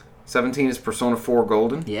 17 is Persona 4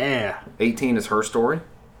 Golden. Yeah. 18 is Her Story.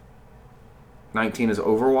 19 is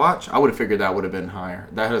Overwatch. I would have figured that would have been higher.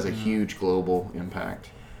 That has a huge global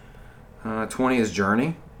impact. 20 is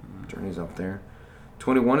Journey. Journey's up there.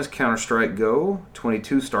 21 is Counter-Strike Go.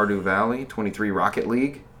 22 Stardew Valley. 23 Rocket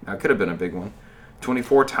League. That could have been a big one.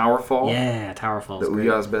 24 Towerfall. Yeah, Towerfall's The great.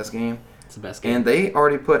 Ouya's best game. It's the best game. And they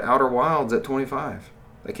already put Outer Wilds at 25.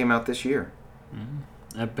 That came out this year.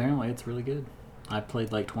 Apparently, it's really good. I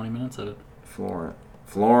played like 20 minutes of it.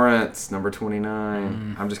 Florence, number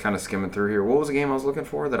 29. I'm just kind of skimming through here. What was the game I was looking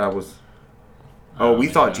for that I was... Oh, we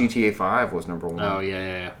thought GTA 5 was number 1. Oh,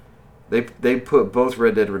 yeah. They put both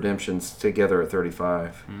Red Dead Redemptions together at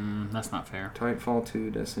 35. That's not fair. Titanfall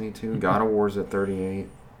 2, Destiny 2, God of War's at 38.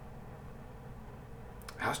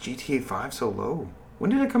 How's GTA 5 so low? When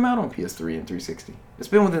did it come out on PS3 and 360? It's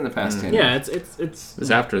been within the past 10 Yeah, years.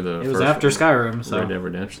 It's after the It was first after one, Skyrim, so. Red Dead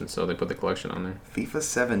Redemption, so they put the collection on there. FIFA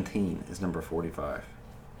 17 is number 45.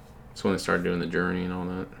 That's when they started doing the journey and all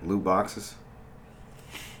that. Loot boxes.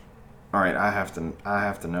 All right, I have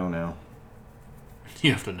to know now.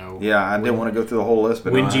 You have to know. Yeah, I didn't want to go through the whole list,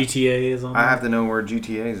 but when no, GTA is on I there. have to know where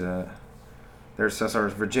GTA's at. There's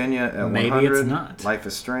Cesar's Virginia at Maybe 100. it's not. Life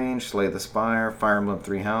is Strange, Slay the Spire, Fire Emblem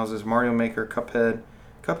Three Houses, Mario Maker, Cuphead.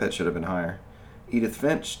 Cuphead should have been higher. Edith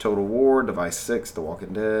Finch, Total War, Device 6, The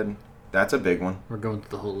Walking Dead. That's a big one. We're going through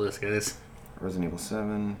the whole list, guys. Resident Evil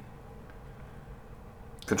 7.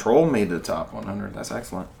 Control made the top 100. That's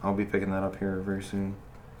excellent. I'll be picking that up here very soon.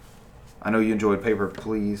 I know you enjoyed Paper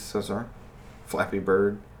Please, Cesar. Flappy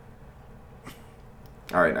Bird.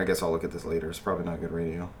 All right, I guess I'll look at this later. It's probably not good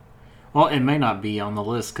radio. Well, it may not be on the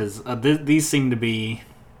list because these seem to be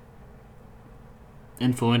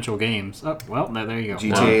influential games. Oh, well, there you go.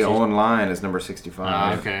 GTA Well, Online is number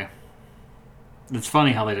 65. okay. It's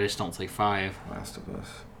funny how they just don't say 5. Last of Us.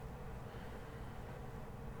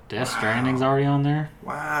 Death Stranding's already on there.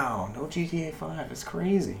 Wow, no GTA 5. It's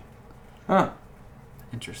crazy. Huh.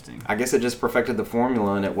 Interesting. I guess it just perfected the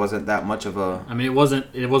formula and it wasn't that much of a... I mean, it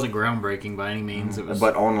wasn't groundbreaking by any means. It was.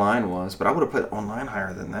 But Online was. But I would have put Online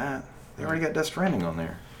higher than that. They already got Death Stranding on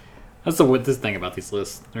there. That's the thing about these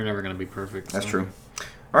lists. They're never going to be perfect. That's so. true.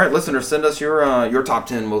 All right, listeners, send us your top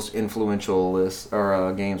 10 most influential lists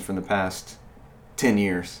or games from the past 10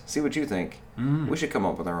 years. See what you think. We should come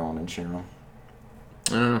up with our own and share them.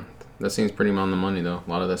 I don't know. That seems pretty on the money, though. A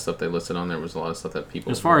lot of that stuff they listed on there was a lot of stuff that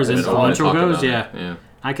people... As far as that influential talked goes, about yeah.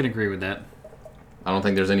 I can agree with that. I don't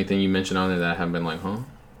think there's anything you mentioned on there that I haven't been like, huh?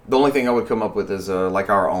 The only thing I would come up with is like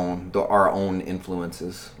our own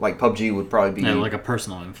influences. Like PUBG would probably be... Yeah, like a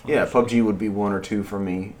personal influence. Yeah, PUBG would be 1 or 2 for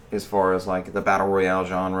me as far as like the Battle Royale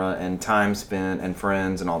genre and time spent and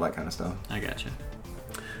friends and all that kind of stuff. I gotcha.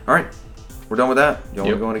 All right, we're done with that. Y'all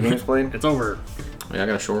want to go into games played? It's over. Yeah, I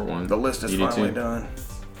got a short one. The list is You do finally too? done.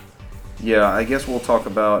 Yeah, I guess we'll talk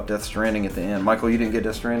about Death Stranding at the end. Michael, you didn't get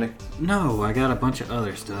Death Stranding? No, I got a bunch of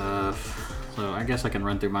other stuff. So I guess I can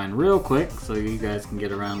run through mine real quick so you guys can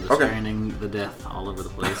get around to Stranding the death all over the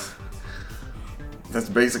place. That's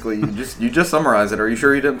basically, you just summarized it. Are you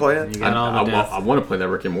sure you didn't play it? You got all the death. I want to play that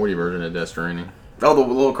Rick and Morty version of Death Stranding. Oh, the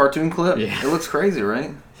little cartoon clip? Yeah. It looks crazy,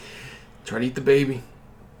 right? Try to eat the baby.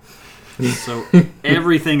 So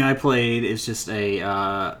everything I played is just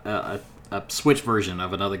a Switch version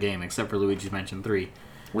of another game, except for Luigi's Mansion 3.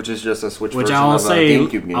 Which is just a Switch Which version I'll of say, a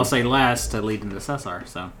GameCube game. I'll say last to lead into Cesar.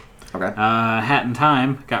 So, Okay. Hat in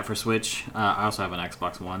Time got for Switch. I also have an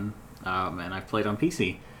Xbox One, and I've played on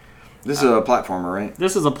PC. This is a platformer, right?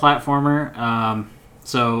 This is a platformer.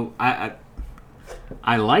 So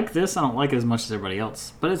I like this. I don't like it as much as everybody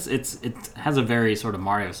else, but it has a very sort of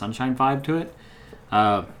Mario Sunshine vibe to it.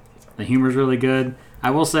 The humor's really good.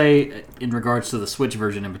 I will say, in regards to the Switch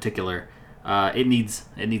version in particular, it needs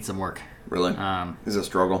some work. Really? Is it a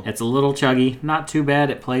struggle? It's a little chuggy, not too bad.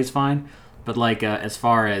 It plays fine, but like as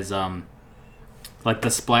far as like the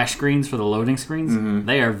splash screens for the loading screens,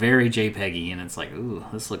 they are very JPEG-y, and it's like, ooh,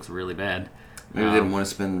 this looks really bad. Maybe they didn't want to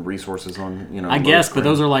spend resources on, I guess, but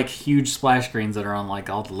those are like huge splash screens that are on like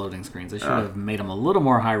all the loading screens. They should have made them a little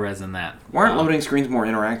more high res than that. Why aren't loading screens more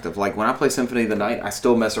interactive? Like when I play Symphony of the Night, I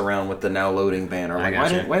still mess around with the now loading banner. Like,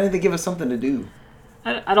 why didn't they give us something to do?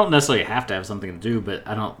 I don't necessarily have to have something to do, but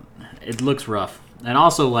I don't. It looks rough, and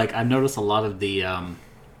also like I've noticed a lot of the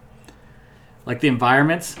like the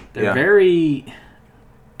environments. They're very.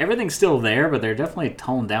 Everything's still there, but they're definitely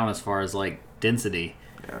toned down as far as like density.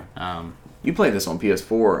 Yeah. You played this on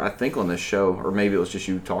PS4, I think, on this show, or maybe it was just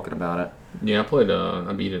you talking about it. Yeah,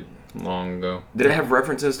 I beat it long ago. Did it have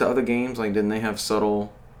references to other games? Like, didn't they have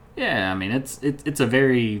subtle? Yeah, I mean it's a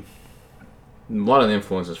very. A lot of the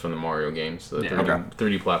influences from the Mario games, the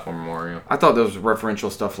 3D platform Mario. I thought there was referential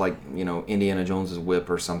stuff like, Indiana Jones's whip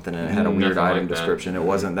or something, and it had a weird item description. It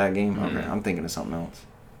wasn't that game? Okay, I'm thinking of something else.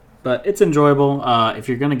 But it's enjoyable. If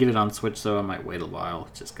you're going to get it on Switch, though, I might wait a while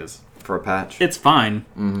just because... For a patch? It's fine.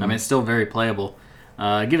 I mean, it's still very playable.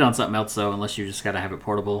 Get it on something else, though, unless you just got to have it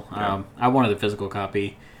portable. Yeah. I wanted a physical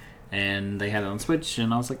copy, and they had it on Switch,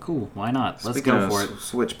 and I was like, cool, why not? Let's go for it.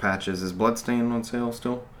 Switch patches, is Bloodstained on sale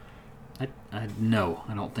still? No,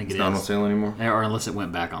 I don't think it's not on sale anymore? Or unless it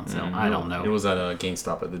went back on sale. I don't know. It was at a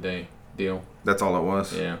GameStop at the day deal. That's all it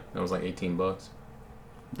was? Yeah, that was like $18.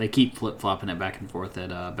 They keep flip-flopping it back and forth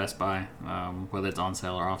at Best Buy, whether it's on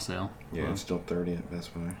sale or off sale. Yeah, it's still $30 at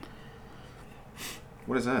Best Buy.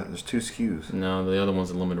 What is that? There's 2 SKUs. No, the other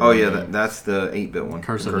one's a limited. Oh, yeah, that's the 8-bit one.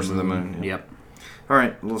 Curse of the Moon. Yeah. Yep. All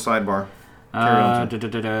right, little sidebar.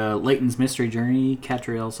 Layton's Mystery Journey,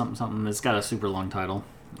 Catriel something. It's got a super long title.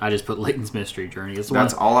 I just put Layton's Mystery Journey.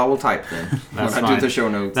 That's all I will type then. That's when I do the show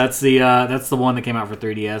notes. That's the one that came out for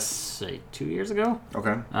 3DS, say 2 years ago.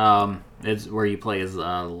 Okay. It's where you play as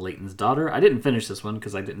Layton's daughter. I didn't finish this one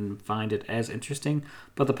because I didn't find it as interesting,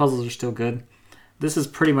 but the puzzles are still good. This is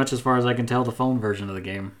pretty much, as far as I can tell, the phone version of the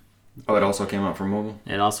game. Oh, it also came out for mobile?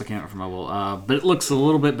 It also came out for mobile. But it looks a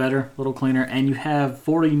little bit better, a little cleaner, and you have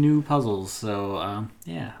 40 new puzzles. So,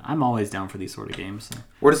 yeah, I'm always down for these sort of games. So.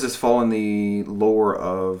 Where does this fall in the lore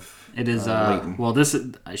of It is, well,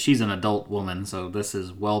 she's an adult woman, so this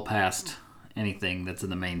is well past anything that's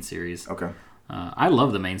in the main series. Okay. I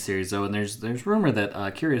love the main series, though, and there's rumor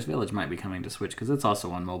that Curious Village might be coming to Switch, because it's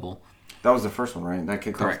also on mobile. That was the first one, right? That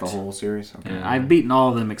kicked off the whole series? Okay. Yeah, I've beaten all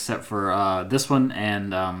of them except for this one,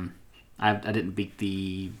 and I didn't beat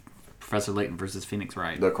the Professor Layton versus Phoenix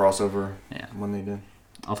Wright. The crossover one they did.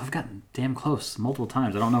 Although I've gotten damn close multiple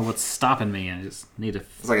times. I don't know what's stopping me. I just need to...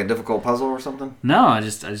 It's like a difficult puzzle or something? No, I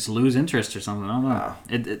just lose interest or something. I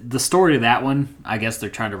don't know. The story of that one, I guess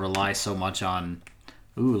they're trying to rely so much on...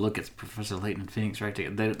 Ooh, look, it's Professor Layton and Phoenix Wright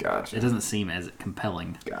together. Gotcha. It doesn't seem as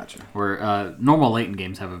compelling. Gotcha. Where normal Layton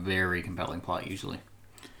games have a very compelling plot, usually.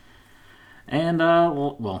 And,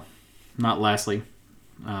 well, not lastly,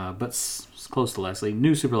 but close to lastly,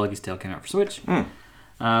 new Super Lucky's Tale came out for Switch.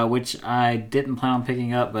 which I didn't plan on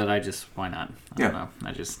picking up, but why not? I don't know.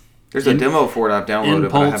 There's a demo for it I've downloaded,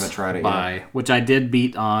 but I haven't tried it yet. Which I did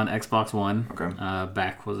beat on Xbox One. Okay.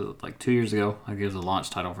 Back, was it like 2 years ago? I think it was a launch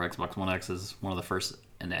title for Xbox One X. Is one of the first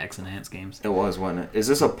X enhanced games. It was, wasn't it? Is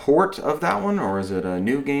this a port of that one, or is it a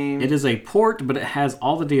new game? It is a port, but it has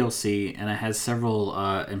all the DLC, and it has several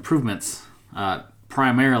improvements.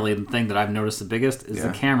 Primarily, the thing that I've noticed the biggest is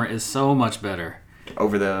the camera is so much better.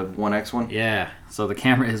 Over the 1X one? Yeah, so the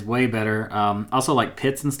camera is way better. Also, like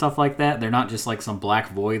pits and stuff like that, they're not just like some black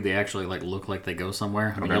void. They actually like look like they go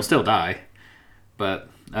somewhere. I mean, you'll still die, but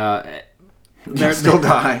You'll still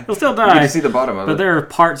die. You'll still die. You can see the bottom of it. But there are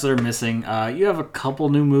parts that are missing. You have a couple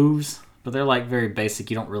new moves, but they're like very basic.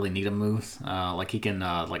 You don't really need them moves. Like he can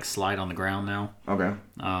like slide on the ground now. Okay.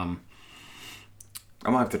 I'm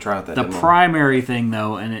gonna have to try out that. The primary thing,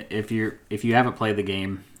 though, and if you haven't played the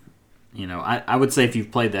game. I would say if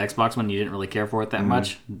you've played the Xbox one, you didn't really care for it that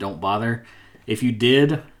much. Don't bother. If you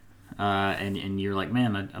did, and you're like,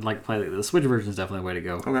 man, I'd like to play the Switch version is definitely the way to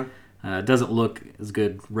go. Okay. It doesn't look as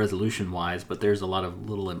good resolution wise, but there's a lot of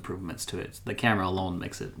little improvements to it. The camera alone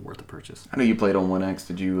makes it worth the purchase. I know you played on 1X.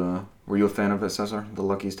 Did you? Were you a fan of it, Cesar? The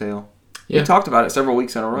Lucky's Tale. Yeah. You talked about it several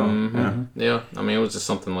weeks in a row. Mm-hmm. Yeah. I mean, it was just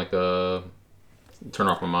something like turn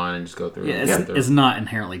off my mind and just go through. It's not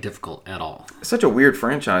inherently difficult at all. It's such a weird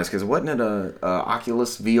franchise because wasn't it a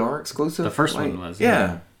Oculus VR exclusive? The first one was.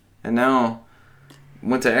 Yeah. And now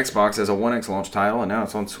went to Xbox as a 1X launch title, and now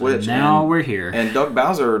it's on Switch. Now we're here. And Doug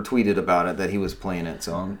Bowser tweeted about it that he was playing it.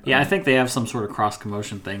 So I think they have some sort of cross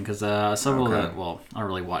promotion thing because several of the, I don't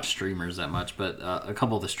really watch streamers that much, but a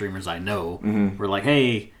couple of the streamers I know were like,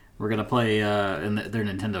 hey. We're going to play, and they're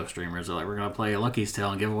Nintendo streamers. They're like, we're going to play Lucky's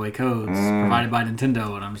Tale and give away codes provided by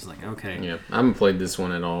Nintendo. And I'm just like, okay. Yeah, I haven't played this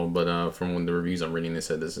one at all, but from when the reviews I'm reading, they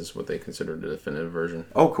said this is what they consider the definitive version.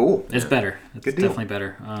 Oh, cool. It's better. It's definitely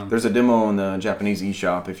better. There's a demo on the Japanese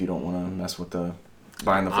eShop if you don't want to mess with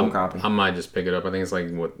buying the full copy. I might just pick it up. I think it's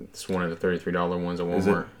like, it's one of the $33 ones at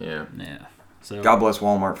Walmart. Yeah. So God bless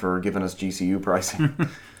Walmart for giving us GCU pricing.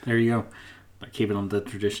 There you go. By keeping the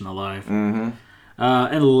tradition alive. Mm-hmm.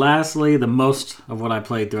 And lastly, the most of what I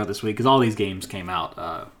played throughout this week, because all these games came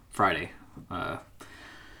out Friday.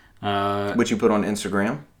 Which you put on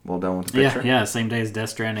Instagram. Well done with the picture. Yeah, same day as Death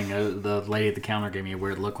Stranding. The lady at the counter gave me a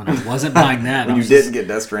weird look when I wasn't buying that. When you didn't get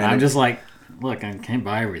Death Stranding. I'm just like, look, I can't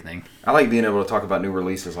buy everything. I like being able to talk about new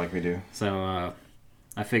releases like we do. So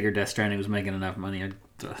I figured Death Stranding was making enough money I'd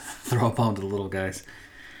throw up onto the little guys.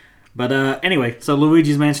 But anyway, so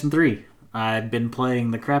Luigi's Mansion 3. I've been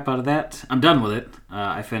playing the crap out of that. I'm done with it.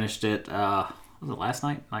 I finished it, was it last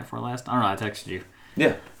night? Night before last? I don't know, I texted you.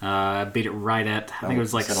 Yeah. I beat it right at, I think it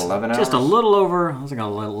was like 11 just hours? a little over, I was like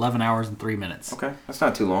 11 hours and 3 minutes. Okay, that's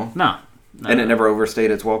not too long. No. And it never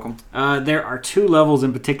overstayed its welcome? There are 2 levels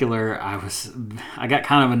in particular I got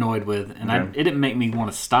kind of annoyed with, and it didn't make me want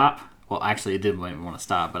to stop. Well, actually, it did make me want to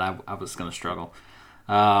stop, but I was going to struggle.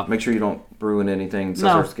 Make sure you don't ruin anything. No,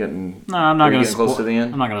 I'm not going to close to the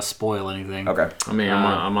end. I'm not going to spoil anything. Okay. I mean,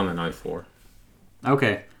 I'm on the 9th floor.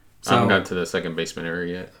 Okay. So I haven't got to the second basement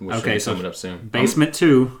area yet. We should sum it up soon. Basement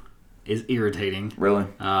 2 is irritating. Really?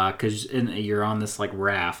 Because you're on this like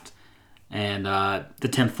raft, and the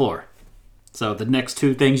 10th floor. So the next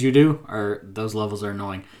 2 things you do those levels are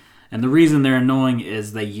annoying, and the reason they're annoying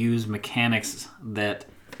is they use mechanics that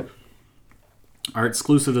are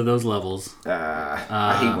exclusive to those levels.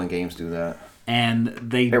 I hate when games do that.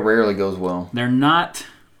 And it rarely goes well. They're not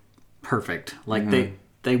perfect. Like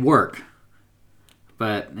they work,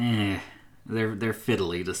 but they're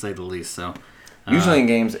fiddly to say the least. So usually in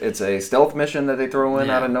games, it's a stealth mission that they throw in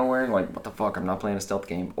out of nowhere. Like, what the fuck? I'm not playing a stealth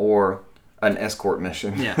game. Or an escort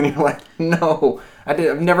mission. Yeah. And you're like, no,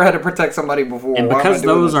 I've never had to protect somebody before. And because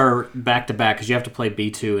those are back to back, because you have to play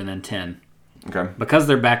B2 and then 10. Okay. Because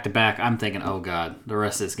they're back to back, I'm thinking, oh god, the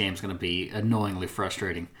rest of this game's going to be annoyingly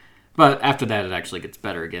frustrating. But after that, it actually gets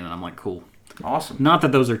better again, and I'm like, cool. Awesome. Not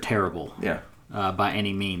that those are terrible. Yeah. By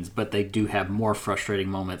any means, but they do have more frustrating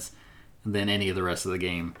moments than any of the rest of the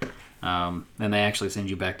game. And they actually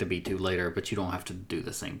send you back to B2 later, but you don't have to do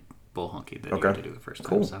the same bull hunky that you had to do the first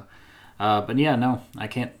time. So, but yeah, no, I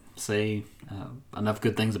can't say enough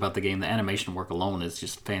good things about the game. The animation work alone is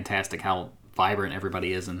just fantastic. How vibrant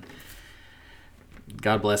everybody is, and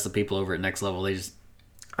God bless the people over at Next Level. They just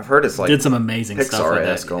I've heard it's like did some amazing stuff with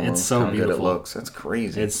that. Almost, it's so beautiful. Good it looks. That's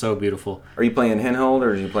crazy. It's so beautiful. Are you playing handheld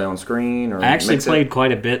or do you play on screen? Or I actually played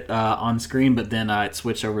quite a bit on screen, but then I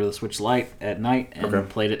switched over to the Switch Lite at night and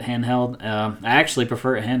played it handheld. I actually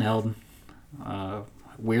prefer it handheld.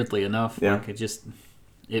 Weirdly enough, yeah. Like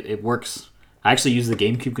it works. I actually use the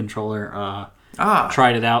GameCube controller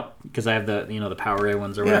tried it out because I have the the Powerade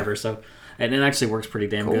ones or whatever. So, and it actually works pretty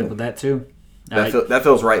damn good with that too. That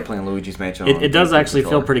feels right playing Luigi's Mansion. It does actually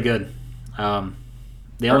feel pretty good.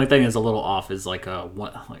 The only thing that's a little off is like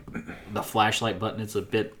the flashlight button. It's a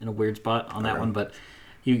bit in a weird spot on that one, but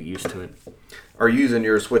you used to it. Are you using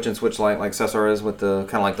your Switch and Switch Lite like Cesar is with the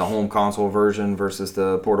kind of like the home console version versus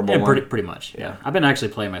the portable one? Pretty much. Yeah, I've been actually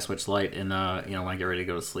playing my Switch Lite, and when I get ready to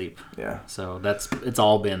go to sleep. Yeah. So it's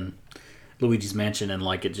all been Luigi's Mansion, and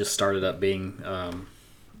like it just started up being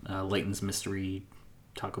Layton's Mystery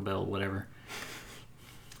Taco Bell, whatever.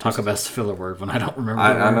 Taco Bell's a filler word when I don't remember.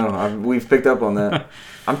 I know. We've picked up on that.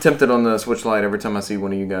 I'm tempted on the Switch Lite every time I see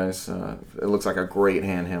one of you guys. It looks like a great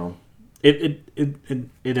handheld.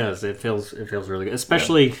 It does. It feels really good.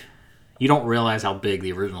 Especially, you don't realize how big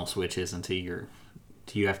the original Switch is until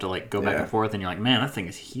you have to like go back and forth, and you're like, man, that thing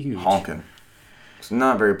is huge. Honking. It's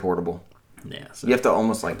not very portable. Yeah. So. You have to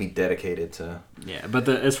almost like be dedicated to. Yeah, but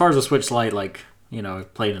as far as the Switch Lite, like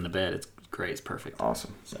playing in the bed, it's great. It's perfect.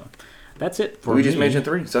 Awesome. So. That's it for Luigi's me. Mansion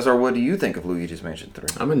 3. Cesar, what do you think of Luigi's Mansion 3?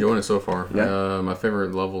 I'm enjoying it so far. Yeah. My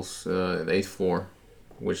favorite level's the 8th floor,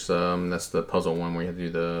 which that's the puzzle one where you have to do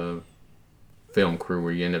the film crew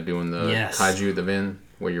where you end up doing the kaiju at the end,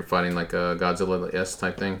 where you're fighting like a Godzilla-esque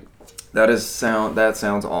type thing. That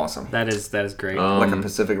sounds awesome. That is great. Like a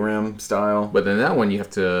Pacific Rim style. But then that one you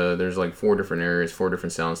have to, there's like 4 different areas, 4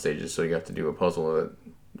 different sound stages, so you have to do a puzzle that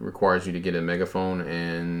requires you to get a megaphone,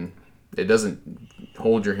 and it doesn't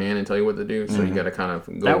hold your hand and tell you what to do, so you got to kind of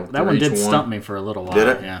go that one did stump me for a little while. Did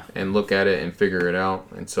it? Yeah. And look at it and figure it out.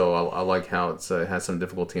 And so I like how it has some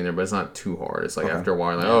difficulty in there, but it's not too hard. It's like after a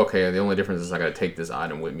while, like, okay, the only difference is I got to take this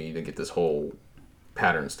item with me to get this whole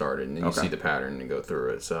pattern started, and then you see the pattern and go through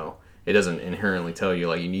it. So it doesn't inherently tell you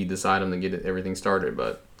like you need this item to get everything started,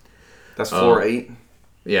 but that's floor 8.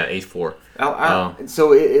 Yeah, 8th floor.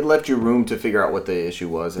 So it left you room to figure out what the issue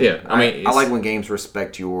was. And yeah, I mean, I like when games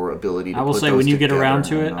respect your ability to I will put say, those when you get together around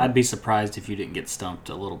to it, and, I'd be surprised if you didn't get stumped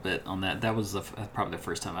a little bit on that. That was probably the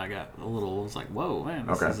first time I got a little, I was like, whoa, man,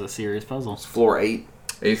 this is a serious puzzle. It's floor 8.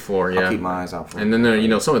 8th floor, yeah. I'll keep my eyes out for it. And then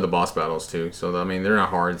there, some of the boss battles too. So I mean, they're not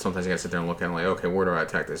hard. Sometimes you gotta sit there and look at them like, okay, where do I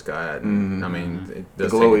attack this guy at? And, I mean, it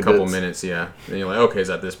does take a couple minutes, yeah. And you're like, okay,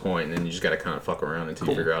 it's at this point, and then you just gotta kind of fuck around until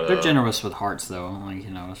you figure out. They're generous with hearts, though, like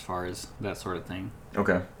as far as that sort of thing.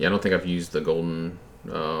 Okay. Yeah, I don't think I've used the golden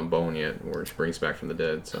bone yet, where it springs back from the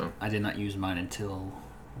dead. So I did not use mine until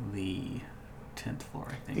the 10th floor,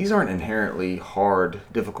 I think. These aren't inherently hard,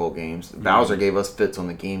 difficult games. Bowser gave us fits on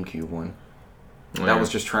the GameCube one. That was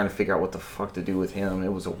just trying to figure out what the fuck to do with him.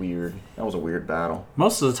 That was a weird battle.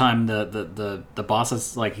 Most of the time, the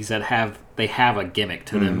bosses, like he said, have a gimmick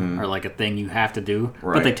to them, or like a thing you have to do,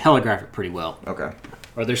 but they telegraph it pretty well. Okay.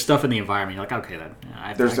 Or there's stuff in the environment. You're like, okay, then.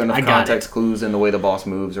 There's enough context clues in the way the boss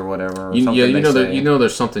moves or whatever. Or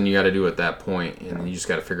there's something you got to do at that point, and you just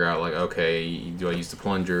got to figure out like, okay, do I use the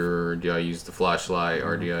plunger, or do I use the flashlight,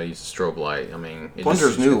 or do I use the strobe light? I mean,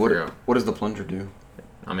 plunger's new. What does the plunger do?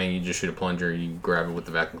 I mean, you just shoot a plunger, you grab it with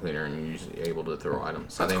the vacuum cleaner, and you're able to throw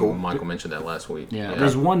items. That's I think cool. Michael mentioned that last week. Yeah,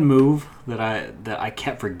 there's one move that I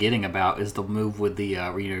kept forgetting about is the move with the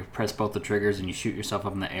where you press both the triggers and you shoot yourself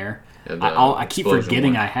up in the air. Yeah, I keep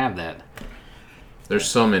forgetting I have that. There's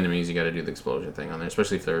some enemies you got to do the explosion thing on there,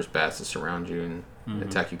 especially if there's bats that surround you and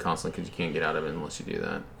attack you constantly because you can't get out of it unless you do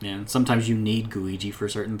that. Yeah, and sometimes you need Guigi for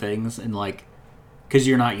certain things, and like, because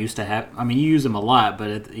you're not used to you use him a lot, but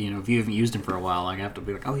if you haven't used him for a while, like, I have to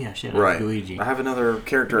be like, oh yeah, shit, I have Luigi. I have another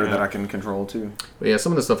character that I can control too. But yeah,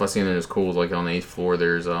 some of the stuff I see in there is cool. Like on the 8th floor,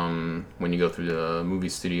 there's when you go through the movie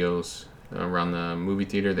studios around the movie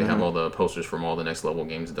theater, they have all the posters from all the next level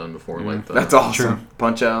games done before. Like that's awesome.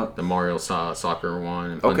 Punch Out, the Mario soccer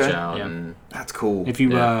one, and Punch Out, and that's cool. If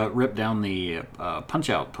you rip down the Punch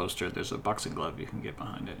Out poster, there's a boxing glove you can get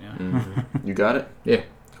behind it. Yeah, you got it. Yeah,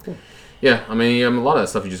 cool. Yeah, I mean, a lot of that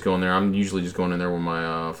stuff you just go in there. I'm usually just going in there with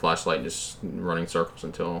my flashlight, just running circles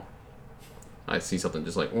until I see something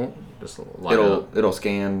just like, just light up. It'll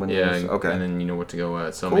scan when okay, and then you know what to go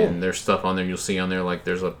at. So, I mean, there's stuff on there you'll see on there, like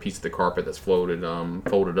there's a piece of the carpet that's folded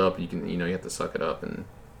up. You can, you have to suck it up, and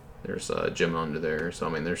there's a gem under there. So,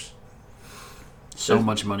 I mean, there's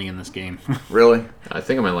much money in this game. Really? I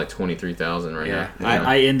think I'm at like 23,000 right now. Yeah.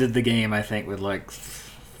 I ended the game, I think, with like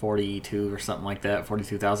 42 or something like that,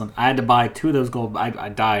 42,000. I had to buy 2 of those gold. I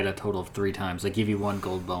died a total of 3 times. They give you 1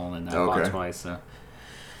 gold bone, and I bought twice. So.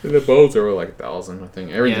 The bows are like 1,000. I think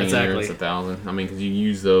everything in there is 1,000. I mean, because you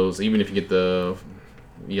use those, even if you get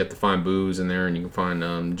you have to find booze in there, and you can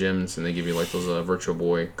find gems, and they give you like those Virtual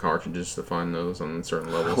Boy cartridges to find those on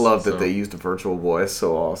certain levels. I love that they used a Virtual Boy. It's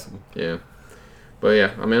so awesome. Yeah. But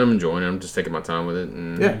yeah, I mean, I'm enjoying it. I'm just taking my time with it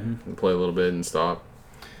and play a little bit and stop.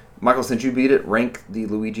 Michael, since you beat it, rank the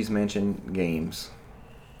Luigi's Mansion games.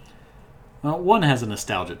 Well, one has a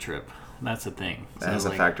nostalgia trip. That's the thing. That has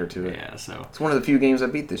a factor to it. Yeah, so it's one of the few games I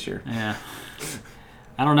beat this year. Yeah.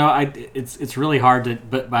 I don't know. It's really hard to,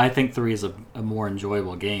 but I think 3 is a more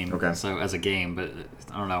enjoyable game. Okay. So as a game, but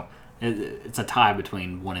I don't know. It's a tie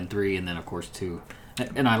between 1 and 3, and then of course 2,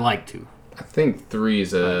 and I like 2. I think 3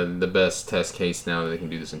 is the best test case now that they can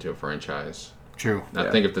do this into a franchise. True. I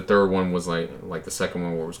think if the third one was like the second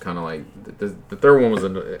one, where it was kind of like the third one was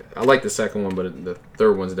I like the second one, but the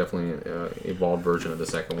third one's definitely an evolved version of the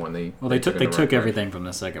second one. They took everything from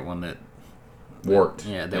the second one that worked.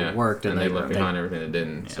 Worked, and they left behind everything that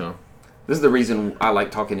didn't. Yeah. So this is the reason I like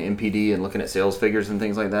talking to MPD and looking at sales figures and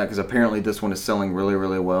things like that, because apparently this one is selling really,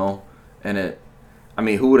 really well. And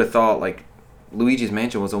who would have thought, like, Luigi's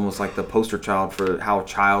Mansion was almost like the poster child for how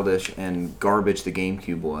childish and garbage the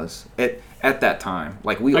GameCube was at that time.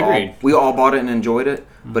 Like, we all bought it and enjoyed it,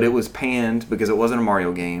 but it was panned because it wasn't a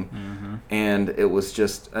Mario game, and it was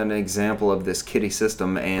just an example of this kiddie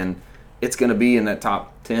system, and it's going to be in that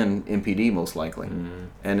top 10 MPD most likely.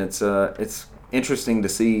 And it's interesting to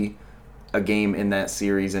see a game in that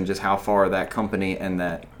series and just how far that company and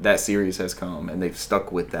that series has come, and they've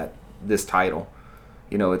stuck with this title.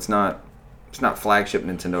 You know, it's not flagship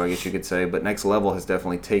Nintendo, I guess you could say, but Next Level has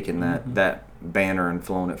definitely taken that banner and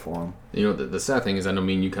flown it for them. You know, the sad thing is, I know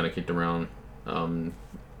me and you kind of kicked around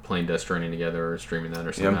playing Death Stranding together or streaming that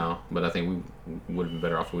or somehow, but I think we would have been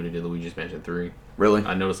better off if we would have did Luigi's Mansion 3. Really?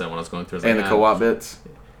 I noticed that when I was going through. And the co-op bits?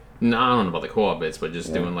 No, I don't know about the co-op bits, but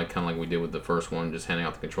just doing kind of like we did with the first one, just handing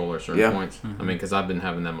out the controller at certain points. I mean, because I've been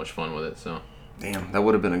having that much fun with it, so. Damn, that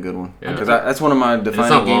would have been a good one. Yeah. Because that's one of my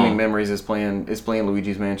defining gaming memories is playing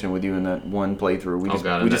Luigi's Mansion with you in that one playthrough. We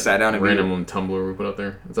just sat down and random Tumblr we put up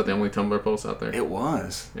there. Is that the only Tumblr post out there? It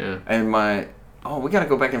was. Yeah. And we got to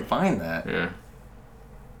go back and find that. Yeah.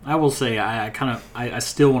 I will say I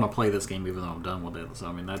still want to play this game even though I'm done with it. So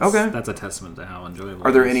I mean that's a testament to how enjoyable.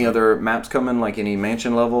 Are there any other maps coming, like any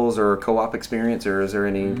mansion levels or co-op experience, or is there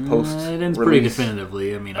any post? It ends pretty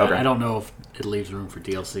definitively. I mean, I don't know if it leaves room for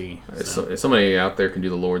DLC. So. If somebody out there can do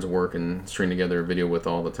the Lord's work and string together a video with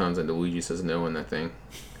all the times that Luigi says no in that thing.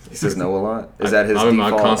 He says no a lot. Is that his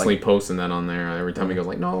default? I'm constantly posting that on there. Every time he goes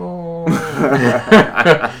like, no.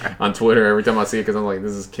 On Twitter, every time I see it, because I'm like,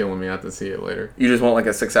 this is killing me. I have to see it later. You just want like a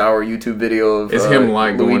 6-hour YouTube video of it's him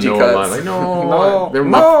like Luigi going cuts. No a lot. Like,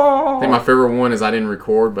 no. I think my favorite one is I didn't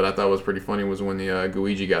record, but I thought was pretty funny was when the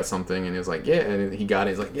Luigi got something, and he was like, yeah. And he got it.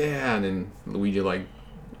 He's like, yeah. And then Luigi like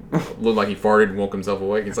looked like he farted and woke himself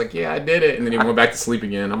awake. He's like, yeah, I did it. And then he went back to sleep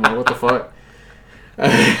again. I'm like, what the fuck?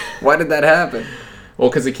 Why did that happen? Well,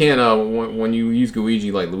 because it can't, when you use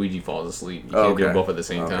Luigi, like, Luigi falls asleep. You can't do both at the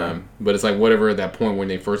same time. But it's like, whatever at that point when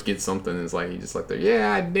they first get something, it's like, he just like,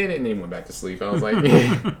 yeah, I did it, and then he went back to sleep. I was like,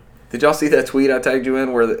 Did y'all see that tweet I tagged you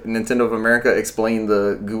in where the Nintendo of America explained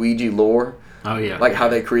the Luigi lore? Oh, yeah. Like how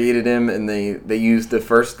they created him, and they used the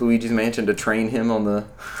first Luigi's Mansion to train him on the...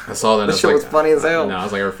 I saw that. The show was funny as hell. No, I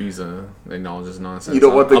was like, I refuse to acknowledge this nonsense. You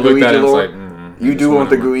don't want the Luigi lore? Like, you do want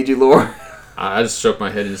the Luigi lore? I just shook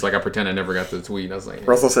my head and just like I pretend I never got the tweet. I was like,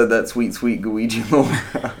 Russell said that sweet Luigi lore.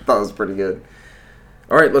 I thought it was pretty good.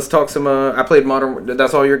 All right, let's talk some. I played Modern.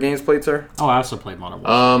 That's all your games played, sir? Oh, I also played Modern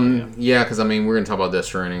Warfare. Yeah, because I mean we're gonna talk about Death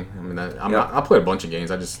Stranding. I mean, I played a bunch of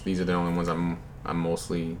games. These are the only ones I'm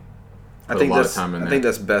mostly. I think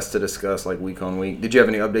that's best to discuss like week on week. Did you have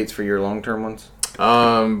any updates for your long term ones?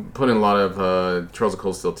 Put in a lot of Trails of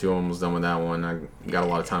Cold Steel 2. I'm almost done with that one. I got a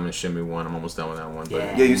lot of time in Shenmue 1. I'm almost done with that one.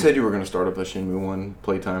 But yeah, you said you were going to start up a Shenmue 1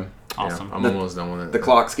 playtime. Awesome. Yeah, I'm almost done with it. The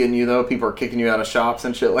clock's getting you, though? People are kicking you out of shops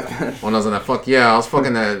and shit like that? When I was in that I was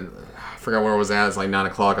fucking that... I forgot where I was at. It's like 9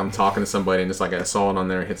 o'clock. I'm talking to somebody, and it's like I saw it on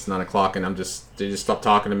there. It hits 9 o'clock, and they just stopped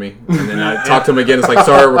talking to me. And then I talked to them again. It's like,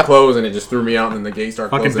 sorry, we're closed, and it just threw me out, and then the gate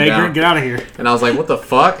started fucking closing down. Get out of here. And I was like, what the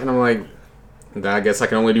fuck? And I'm like... I guess I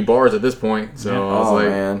can only do bars at this point. So I was like,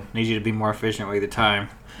 man. Need you to be more efficient with your time.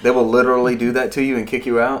 They will literally do that to you and kick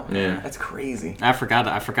you out? Yeah. That's crazy. I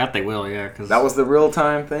forgot they will, yeah. Cause that was the real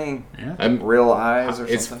time thing. Yeah. Real eyes or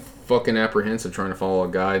it's something. It's fucking apprehensive trying to follow a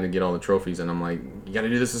guide to get all the trophies. And I'm like, you got to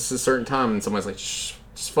do this at a certain time. And somebody's like, shh,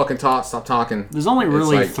 just fucking talk, stop talking. There's only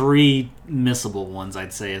really 3 missable ones,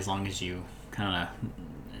 I'd say, as long as you kind of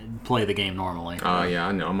play the game normally. Yeah,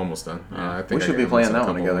 I know. I'm almost done. I think we should be playing that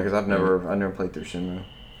one together because I've never played through Shenmue.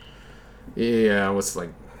 Yeah, it was like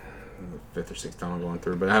the 5th or 6th time I'm going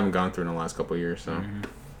through, but I haven't gone through in the last couple of years. So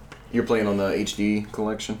you're playing on the HD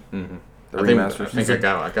collection. The remasters. I think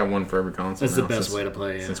I got one for every console. That's the best way to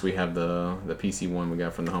play. Since we have the PC one we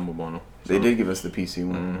got from the Humble Bundle. So. They did give us the PC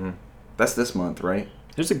one. That's this month, right?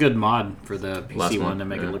 There's a good mod for the Last PC one month, to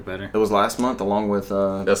make yeah. it look better. It was last month, along with.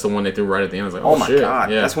 That's the one they threw right at the end. I was like, Oh my shit.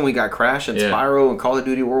 god! Yeah. That's when we got Crash and Yeah. Spyro and Call of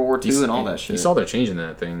Duty World War II and all that You shit. saw they're changing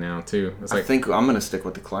that thing now too. It's I like, think I'm gonna stick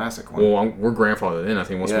with the classic one. well, we're grandfathered in. I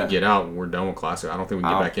think once Yeah. we get out, we're done with classic. I don't think we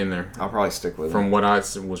can get back in there. I'll probably stick with it. From what I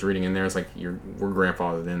was reading in there, it's like we're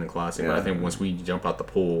grandfathered in the classic. But I Yeah. think once we jump out the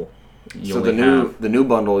pool, you So only the new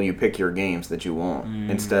bundle, you pick your games that you want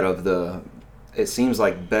instead of the. It seems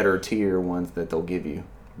like better tier ones that they'll give you.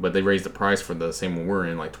 But they raised the price for the same one we're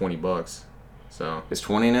in, like $20. So It's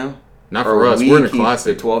 20 now. not for us. We're in the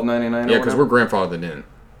classic. $12.99. Yeah, because we're grandfathered in.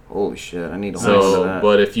 Holy shit! I need to hold on to So, that.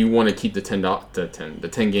 but if you want to keep the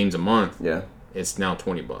 10 games a month, Yeah. it's now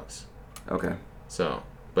 $20. Okay. So,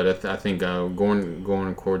 but I think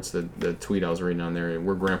going towards the tweet I was reading on there,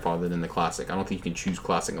 we're grandfathered in the classic. I don't think you can choose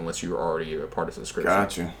classic unless you're already a part of the subscription.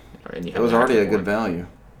 Gotcha. And you It have was an already a active good one. value.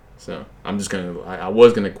 So I'm just gonna. I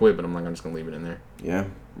was gonna quit, but I'm like, I'm just gonna leave it in there. Yeah.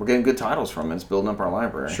 We're getting good titles from it. It's building up our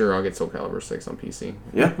library. Sure, I'll get Soul Calibur 6 on PC.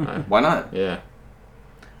 Yeah. Why not? Yeah.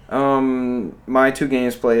 My two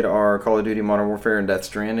games played are Call of Duty Modern Warfare and Death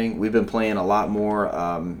Stranding. We've been playing a lot more.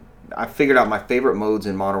 I figured out my favorite modes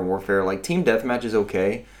in Modern Warfare. Like Team Deathmatch is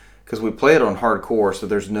okay because we play it on hardcore, so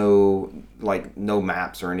there's no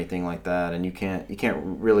maps or anything like that, and you can't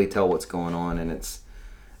really tell what's going on, and it's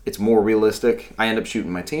more realistic. I end up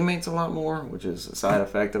shooting my teammates a lot more, which is a side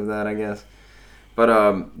effect of that, I guess. But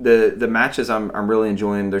the matches I'm really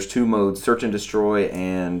enjoying. There's two modes: Search and Destroy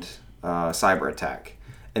and Cyber Attack.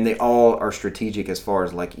 And they all are strategic as far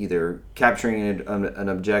as like either capturing an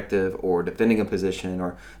objective or defending a position,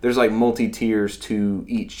 or there's like multi-tiers to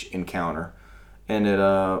each encounter. And it,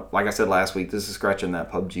 like I said last week, this is scratching that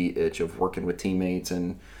PUBG itch of working with teammates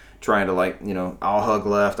and trying to I'll hug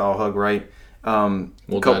left, I'll hug right.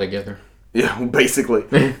 We'll die together. Yeah, basically.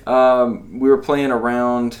 We were playing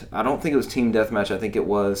around. I don't think it was Team Deathmatch. I think it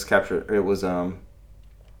was Capture. It was it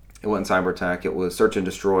wasn't Cyber Attack. It was Search and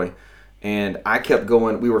Destroy. And I kept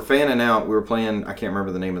going. We were fanning out. We were playing. I can't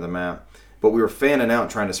remember the name of the map, but we were fanning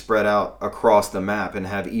out, trying to spread out across the map and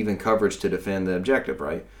have even coverage to defend the objective.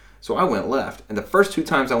 Right. So I went left, and the first two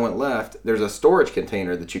times I went left, there's a storage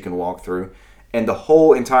container that you can walk through, and the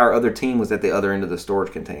whole entire other team was at the other end of the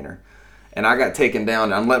storage container. And I got taken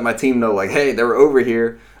down. I'm letting my team know, like, hey, they were over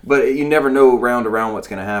here. But you never know round to round what's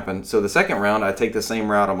going to happen. So the second round, I take the same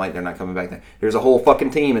route. I'm like, they're not coming back there. There's a whole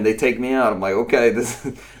fucking team, and they take me out. I'm like, okay,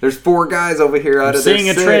 there's 4 guys over here out of seeing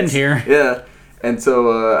their a 6. trend here. Yeah. And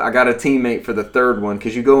so I got a teammate for the third one.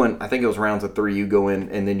 Because you go in, I think it was rounds of 3. You go in,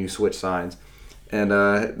 and then you switch sides. And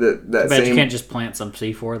you can't just plant some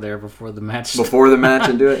C4 there before the match. Before the match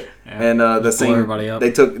and do it. Yeah, and the blow same everybody up.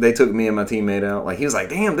 they took me and my teammate out. Like he was like,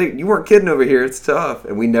 "Damn, you weren't kidding over here. It's tough."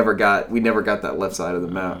 And we never got that left side of the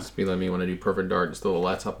map. Just be like me when I do Perfect Dart, just throw a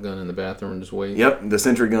laptop gun in the bathroom and just wait. Yep, the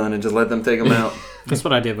sentry gun and just let them take them out. That's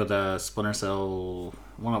what I did with Splinter Cell.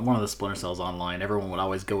 One of the Splinter Cells online. Everyone would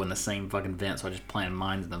always go in the same fucking vent, so I just planted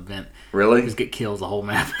mines in the vent. Really? Just get kills the whole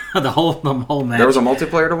map, the whole match. There was a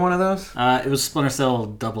multiplayer to one of those? It was Splinter Cell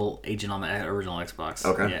Double Agent on the original Xbox.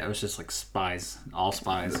 Okay. Yeah, it was just like spies, all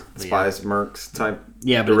spies. But Spies, mercs type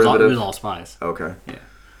Yeah, but it derivative? was all spies. Okay. Yeah,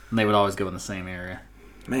 and they would always go in the same area.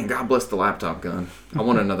 Man, God bless the laptop gun. I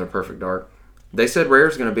want another Perfect Dark. They said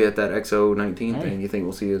Rare's going to be at that XO19 thing. You think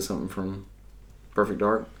we'll see something from Perfect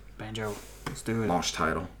Dark? Banjo, let's do it. Launch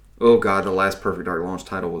title. Oh, God, the last Perfect Dark launch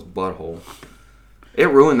title was Butthole. It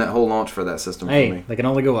ruined that whole launch for that system for me. They can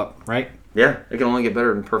only go up, right? Yeah, it can only get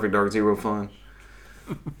better than Perfect Dark Zero Fun.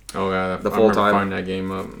 Oh yeah, The I full remember title. finding that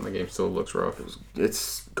game up. The game still looks rough.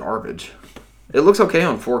 It's garbage. It looks okay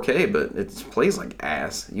on 4K, but it plays like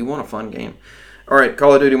ass. You want a fun game. All right,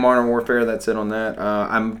 Call of Duty Modern Warfare, that's it on that.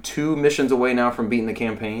 I'm 2 missions away now from beating the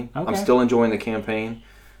campaign. Okay. I'm still enjoying the campaign.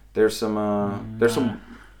 There's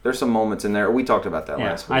some moments in there. We talked about that Yeah,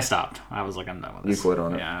 last week. I stopped. I was like, I'm done with this. You quit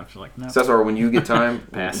on it. Yeah, I was like, no. Cesar, when you get time,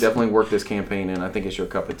 Pass. definitely work this campaign in. I think it's your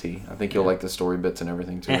cup of tea. I think you'll like the story bits and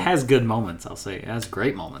everything too. It has good moments, I'll say. It has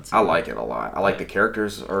great moments. I like it a lot. I like the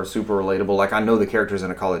characters are super relatable. Like I know the characters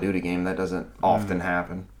in a Call of Duty game. That doesn't often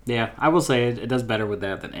happen. Yeah, I will say it does better with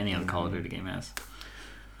that than any other Call of Duty game has.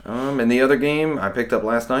 And the other game I picked up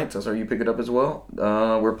last night. Cesar, you pick it up as well.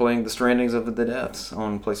 We're playing The Strandings of the Depths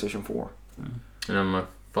on PlayStation 4. And my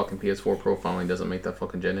fucking PS4 Pro finally doesn't make that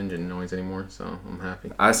fucking jet engine noise anymore, so I'm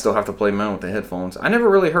happy. I still have to play mine with the headphones. I never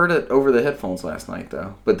really heard it over the headphones last night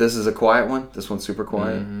though. But this is a quiet one. This one's super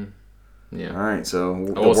quiet. Yeah. All right, so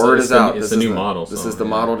the Oh, so word it's is the- out. it's This the is new model, This so, is the yeah.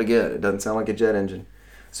 model to get. It doesn't sound like a jet engine.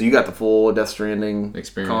 So you got the full Death Stranding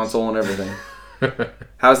Experience. console and everything.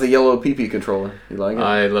 How's the yellow PP controller? You like it?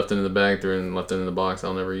 I left it in the bag, left it in the box.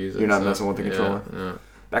 I'll never use it. You're not messing with the controller? No.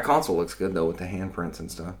 That console looks good though with the handprints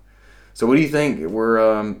and stuff. So what do you think?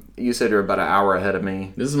 We're you said you're about an hour ahead of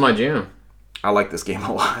me. This is my jam. I like this game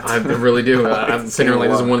a lot. I really do. I'm sitting here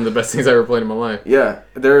like this is one of the best things I ever played in my life. Yeah,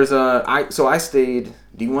 there's I stayed.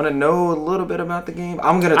 Do you want to know a little bit about the game?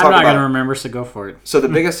 I'm not gonna remember, so go for it. So the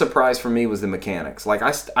biggest surprise for me was the mechanics. Like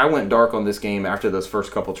I went dark on this game after those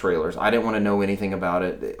first couple trailers. I didn't want to know anything about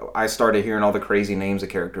it. I started hearing all the crazy names of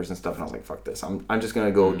characters and stuff, and I was like, "Fuck this! I'm just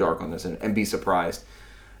gonna go dark on this and be surprised."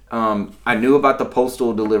 I knew about the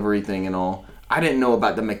postal delivery thing and all. I didn't know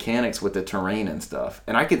about the mechanics with the terrain and stuff.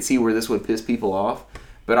 And I could see where this would piss people off.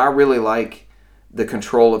 But I really like the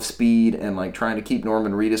control of speed and like trying to keep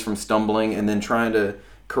Norman Reedus from stumbling and then trying to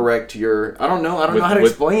correct your... I don't know how to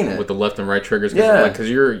explain it. With the left and right triggers. Yeah. Because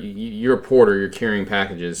you're a porter. You're carrying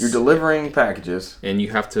packages. You're delivering packages. And you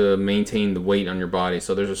have to maintain the weight on your body.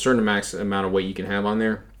 So there's a certain max amount of weight you can have on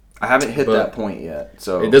there. I haven't hit that point yet,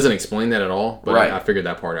 so... It doesn't explain that at all, but right. I figured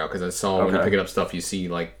that part out, because I saw when you're picking up stuff, you see,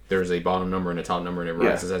 like, there's a bottom number and a top number, and it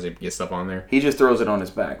rises as it gets stuff on there. He just throws it on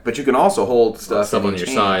his back. But you can also hold stuff on your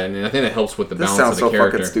side, and I think that helps with the balance of the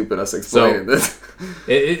character. This sounds so fucking stupid, us explaining this.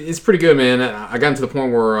 It's pretty good, man. I got to the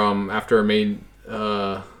point where, after I made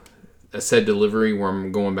a said delivery, where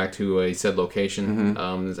I'm going back to a said location,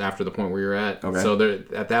 is after the point where you're at. Okay. So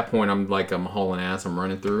at that point, I'm hauling ass, I'm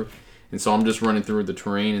running through. And so I'm just running through the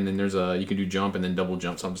terrain, and then you can do jump and then double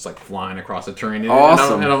jump. So I'm just like flying across the terrain.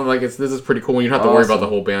 Awesome. And I'm like, this is pretty cool. You don't have to worry about the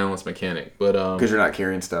whole balance mechanic, but because you're not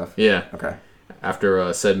carrying stuff. Yeah. Okay. After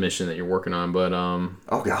a said mission that you're working on, but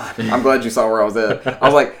oh god, I'm glad you saw where I was at. I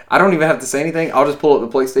was like, I don't even have to say anything. I'll just pull up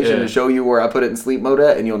the PlayStation and show you where I put it in sleep mode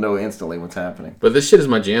at, and you'll know instantly what's happening. But this shit is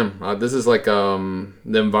my jam. This is like the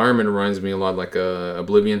environment reminds me a lot like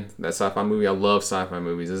Oblivion, that sci-fi movie. I love sci-fi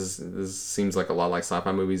movies. This seems like a lot like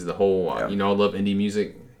sci-fi movies. The whole I love indie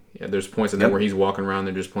music. Yeah, there's points in there where he's walking around,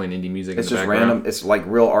 they're just playing indie music. It's in the just background. random. It's like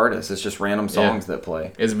real artists. It's just random songs that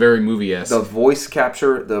play. It's very movie-esque. The voice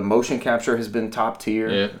capture, the motion capture has been top tier.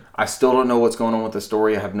 Yeah. I still don't know what's going on with the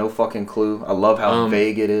story. I have no fucking clue. I love how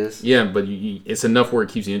vague it is. Yeah, but it's enough where it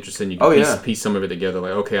keeps you interested. And you can piece some of it together.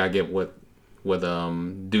 Like, okay, I get what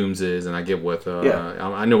Dooms is, and I get what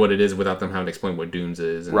I know what it is without them having to explain what Dooms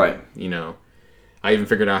is. And, right. I even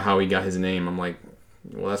figured out how he got his name. I'm like,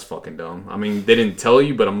 well, that's fucking dumb. I mean, they didn't tell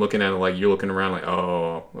you, but I'm looking at it like you're looking around like,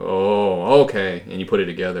 oh, okay, and you put it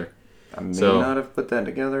together. I may not have put that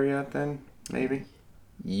together yet. Then maybe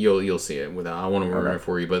you'll see it. I want to ruin it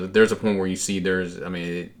for you, but there's a point where you see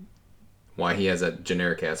why he has that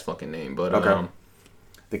generic ass fucking name. But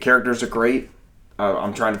the characters are great.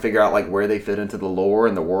 I'm trying to figure out like where they fit into the lore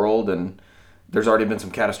and the world, and there's already been some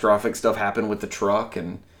catastrophic stuff happen with the truck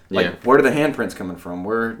and. Where are the handprints coming from?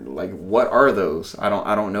 What are those? I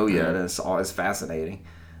don't know yet. It's always fascinating.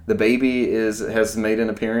 The baby has made an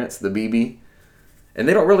appearance, the BB. And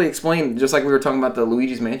they don't really explain, just like we were talking about the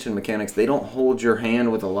Luigi's Mansion mechanics, they don't hold your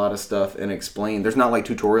hand with a lot of stuff and explain. There's not like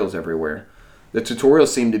tutorials everywhere. The tutorials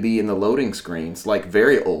seem to be in the loading screens, like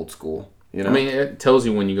very old school. I mean, it tells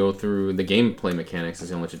you when you go through the gameplay mechanics, is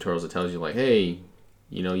the only tutorials it tells you like, hey,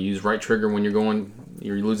 use right trigger when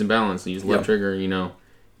you're losing balance, use left trigger,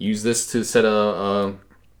 use this to set a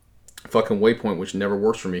fucking waypoint, which never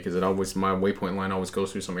works for me because my waypoint line always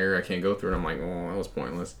goes through some area I can't go through, and I'm like, oh, that was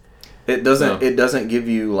pointless. It doesn't. It doesn't give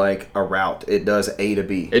you like a route. It does A to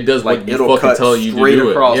B. It does like it'll cut tell you straight to do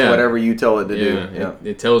across it. whatever you tell it to do. Yeah,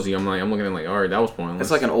 it tells you. I'm looking at it like, all right, that was pointless.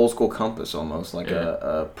 It's like an old school compass almost, like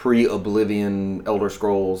a pre-Oblivion Elder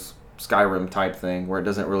Scrolls Skyrim type thing where it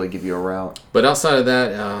doesn't really give you a route. But outside of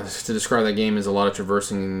that, to describe that game is a lot of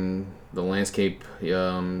traversing the landscape,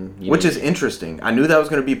 which is interesting. I knew that was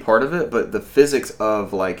going to be part of it, but the physics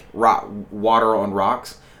of like water on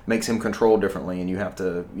rocks makes him control differently, and you have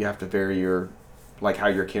to vary your like how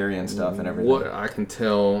you're carrying stuff and everything. What I can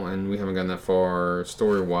tell, and we haven't gotten that far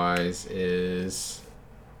story wise, is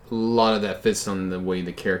a lot of that fits on the way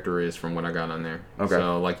the character is from what I got on there. Okay.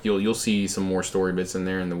 So like you'll see some more story bits in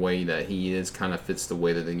there, and the way that he is kind of fits the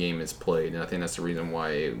way that the game is played, and I think that's the reason why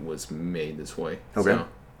it was made this way. Okay. So,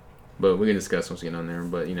 but we can discuss once we get on there.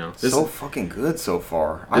 But this so fucking good so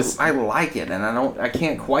far. I like it, and I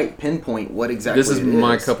can't quite pinpoint what exactly. This is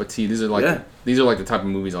my cup of tea. These are like the type of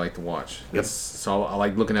movies I like to watch. Yep. So I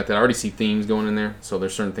like looking at that. I already see themes going in there. So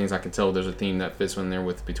there's certain things I can tell. There's a theme that fits in there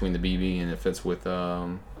between the BB and it fits with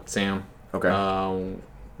Sam. Okay.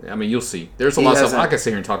 I mean, you'll see. There's a lot of stuff. I could sit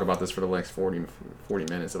here and talk about this for the next 40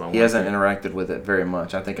 minutes if I want. He hasn't interacted with it very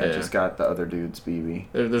much. I think I just got the other dude's BB.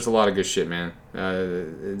 There's a lot of good shit, man.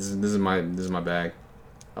 This is my bag.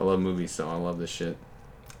 I love movies, so I love this shit.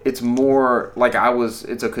 It's more like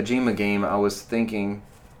it's a Kojima game. I was thinking,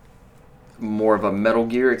 more of a Metal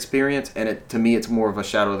Gear experience, and to me, it's more of a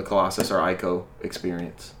Shadow of the Colossus or Ico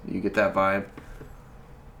experience. You get that vibe.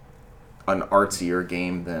 An artsier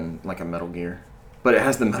game than like a Metal Gear. But it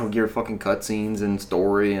has the Metal Gear fucking cutscenes and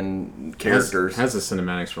story and characters. It has the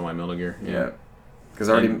cinematics for like Metal Gear. Yeah. Because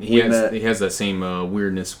he has that same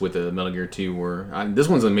weirdness with the Metal Gear 2 where... this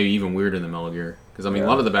one's maybe even weirder than Metal Gear. Because, I mean, a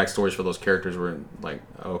lot of the backstories for those characters were like,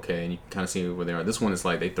 okay, and you kind of see where they are. This one is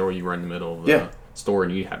like, they throw you right in the middle of the story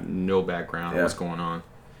and you have no background on what's going on.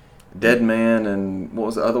 Dead Man and what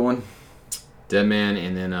was the other one? Dead Man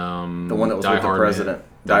and then... the one that was with the president. Man.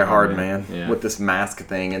 Die Hard Man. Yeah. With this mask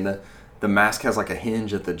thing and the mask has like a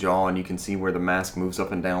hinge at the jaw, and you can see where the mask moves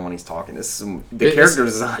up and down when he's talking. Character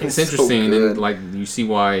design. It's interesting, so and like you see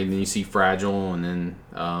why, and then you see Fragile, and then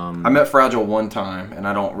I met Fragile one time, and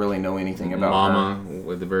I don't really know anything about Mama.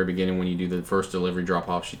 her. At the very beginning, when you do the first delivery drop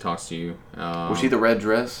off, she talks to you. Was she the red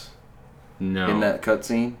dress? No. In that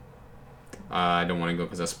cutscene. I don't want to go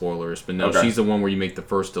because that's spoilers, but no, she's the one where you make the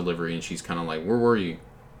first delivery, and she's kind of like, "Where were you?"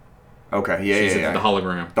 Okay, she's the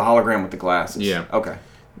hologram. The hologram with the glasses. Yeah. Okay.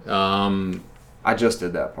 I just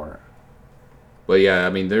did that part. But yeah, I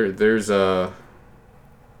mean, there's lost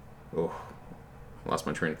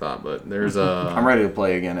my train of thought, but there's I'm ready to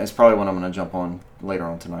play again. It's probably one I'm going to jump on later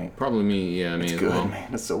on tonight. Probably me, yeah, me it's as good, well.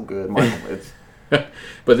 Man, it's so good. Michael,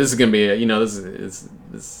 but this is gonna be,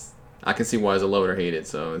 this I can see why I love it or hate it.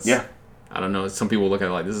 So it's I don't know. Some people look at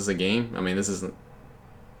it like this is a game. I mean, this isn't.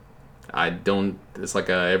 I don't. It's like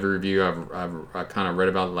every review I've kind of read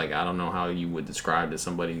about it, like I don't know how you would describe to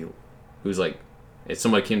somebody who's like, if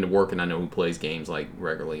somebody came to work and I know who plays games like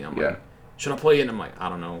regularly, I'm like, should I play it? And I'm like, I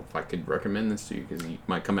don't know if I could recommend this to you because you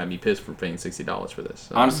might come at me pissed for paying $60 for this.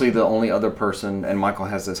 So. Honestly, the only other person, and Michael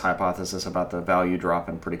has this hypothesis about the value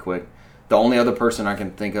dropping pretty quick. The only other person I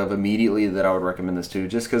can think of immediately that I would recommend this to,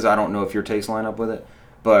 just because I don't know if your tastes line up with it,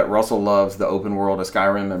 but Russell loves the open world of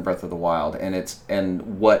Skyrim and Breath of the Wild,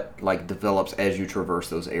 and what like develops as you traverse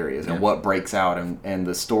those areas, and what breaks out, and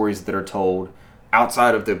the stories that are told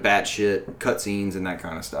outside of the batshit cutscenes and that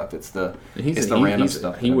kind of stuff. It's the random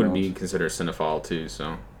stuff. He wouldn't be considered a cinephile too,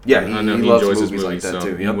 so yeah, I know he loves enjoys movies his movies, like that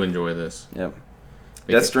so too. he would enjoy this. Yep.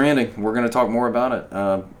 Death Stranding. We're going to talk more about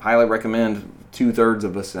it. Highly recommend. 2/3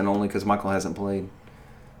 of us, and only because Michael hasn't played.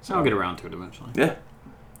 So I'll get around to it eventually. Yeah.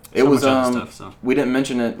 It was we didn't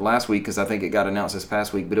mention it last week because I think it got announced this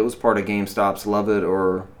past week, but it was part of GameStop's Love It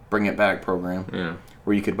or Bring It Back program. Yeah.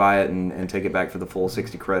 Where you could buy it and take it back for the full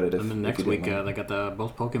 60 credit. And then next week they got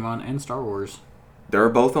both Pokemon and Star Wars. They're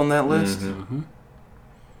both on that list? Mm-hmm.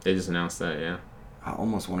 They just announced that, yeah. I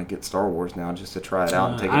almost want to get Star Wars now just to try it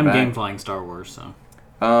out and take it back. I'm game flying Star Wars, so.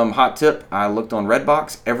 Hot tip, I looked on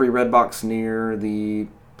Redbox. Every Redbox near the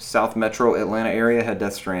South Metro Atlanta area had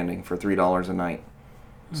Death Stranding for $3 a night.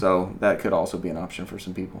 So that could also be an option for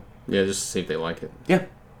some people. Yeah, just to see if they like it. Yeah.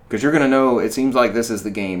 Because you're going to know, it seems like this is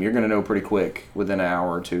the game. You're going to know pretty quick, within an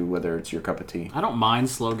hour or two, whether it's your cup of tea. I don't mind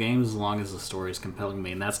slow games as long as the story is compelling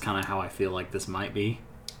me, and that's kind of how I feel like this might be.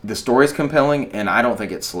 The story's compelling, and I don't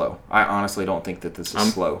think it's slow. I honestly don't think that this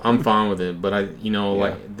is slow. I'm fine with it, but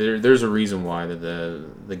like there's a reason why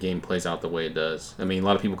the game plays out the way it does. I mean, a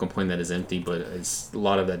lot of people complain that it's empty, but it's a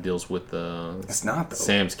lot of that deals with it's not though.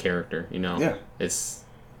 Sam's character. Yeah.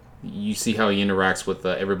 You see how he interacts with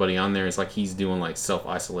everybody on there. It's like he's doing like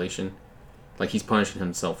self-isolation, like he's punishing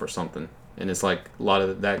himself or something. And it's like a lot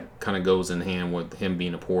of that kind of goes in hand with him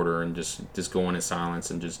being a porter and just going in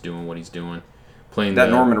silence and just doing what he's doing. Playing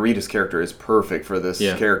that Norman Reedus character is perfect for this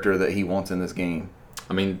character that he wants in this game.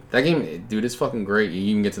 I mean, that game, dude, it's fucking great. You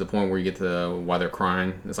even get to the point where you get to why they're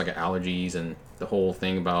crying. It's like allergies and the whole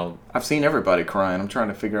thing about... I've seen everybody crying. I'm trying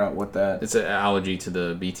to figure out what that... It's an allergy to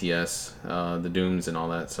the BTS, the Dooms and all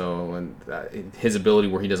that. So and his ability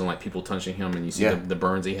where he doesn't like people touching him and you see the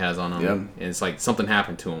burns he has on him. Yep. And it's like something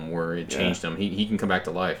happened to him where it changed him. He can come back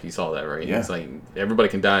to life. You saw that, right? Yeah. It's like everybody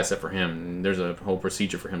can die except for him. And there's a whole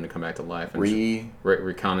procedure for him to come back to life. And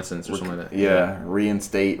reconnaissance or something like that. Yeah,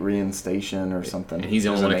 reinstation or something. And he's the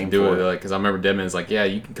only one that can do it. Because I remember Deadman's like, yeah,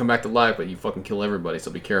 you can come back to life, but you fucking kill everybody, so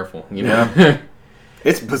be careful. You know? Yeah.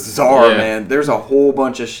 It's bizarre, man. There's a whole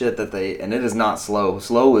bunch of shit that and it is not slow.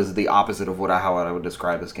 Slow is the opposite of how I would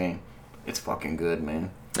describe this game. It's fucking good, man.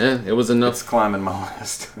 Yeah, it was enough. It's climbing my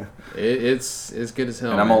list. It's good as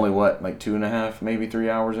hell. And I'm only, like 2.5, maybe 3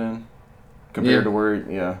 hours in? Compared to where,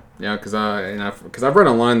 Yeah, because I've read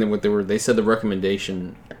online that they said the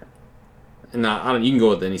recommendation, and you can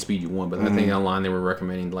go at any speed you want, but I think online they were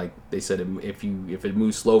recommending, like, they said if it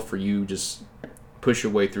moves slow for you, just push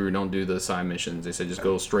your way through. Don't do the side missions. They said just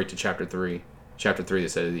go straight to chapter 3. Chapter 3, they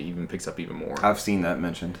said it even picks up even more. I've seen that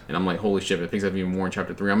mentioned. And I'm like, holy shit, if it picks up even more in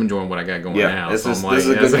Chapter 3, I'm enjoying what I got going Yeah, now. this So is I'm like, this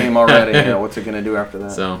is a good game already. Yeah, what's it gonna do after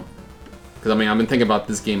that? So, because I mean, I've been thinking about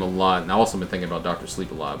this game a lot, and I've also been thinking about Dr. Sleep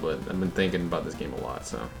a lot, but I've been thinking about this game a lot,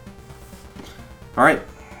 so. All right,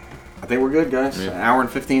 I think we're good, guys. Yeah. An hour and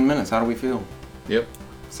 15 minutes. How do we feel? Yep.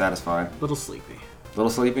 Satisfied. A little sleepy. A little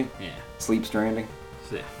sleepy. Yeah. Sleep stranding.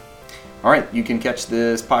 So, yeah. All right, you can catch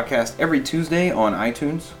this podcast every Tuesday on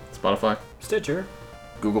iTunes, Spotify, Stitcher.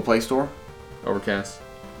 Google Play Store. Overcast.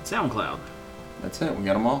 SoundCloud. That's it. We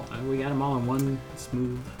got them all. We got them all in one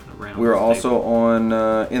smooth round. We're table. also on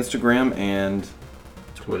Instagram and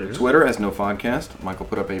Twitter. as NoFodcast. Michael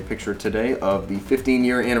put up a picture today of the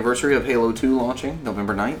 15-year anniversary of Halo 2 launching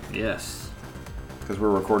November 9th, Yes. because we're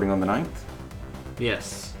recording on the 9th.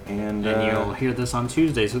 Yes. And, And you'll hear this on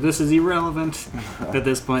Tuesday, so this is irrelevant at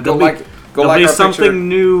this point. go There'll like be our something picture.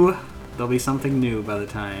 new. There'll be something new by the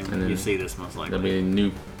time And then you see this, most likely. There'll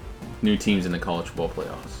be new teams in the college football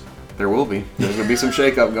playoffs. There will be. There's going to be some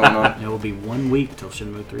shakeup going on. It will be 1 week till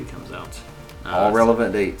Shenmue 3 comes out. All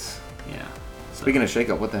relevant dates. Yeah. So, Speaking of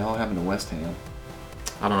shakeup, what the hell happened to West Ham?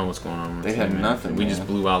 I don't know what's going on. with They this had team, man. nothing, We man. just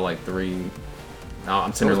blew out like 3.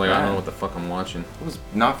 I'm sitting there was like, I don't bad. know what the fuck I'm watching. It was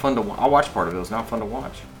not fun to watch. I watched part of it. It was not fun to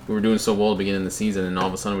watch. We were doing so well at the beginning of the season, and all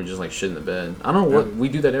of a sudden we just like shit in the bed. I don't know what we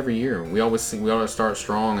do that every year. We always start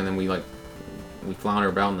strong, and then we flounder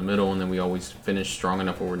about in the middle, and then we always finish strong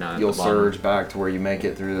enough where we're not. You'll at the bottom. surge back to where you make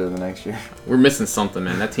it through the next year. We're missing something,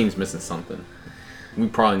 man. That team's missing something. We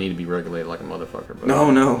probably need to be regulated like a motherfucker. But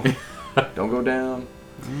No. Don't go down.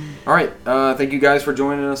 All right. Thank you guys for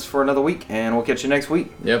joining us for another week, and we'll catch you next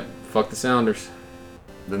week. Yep. Fuck the Sounders.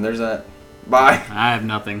 Then there's that. Bye. I have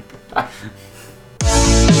nothing.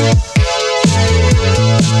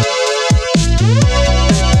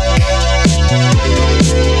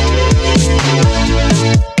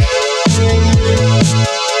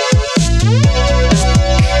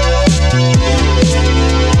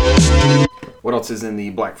 What else is in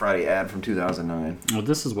the Black Friday ad from 2009? Well,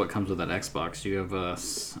 this is what comes with that Xbox. You have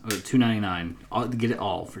 $299. Get it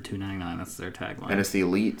all for $299. That's their tagline. And it's the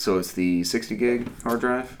Elite, so it's the 60 gig hard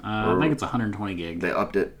drive? I think it's 120 gig. They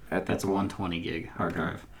upped it at that That's a point? 120 gig hard Okay.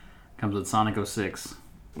 drive. Comes with Sonic 06,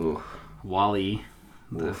 Ooh. Wall-E,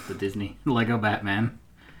 the Disney, Lego Batman,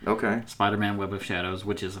 Okay. Spider-Man Web of Shadows,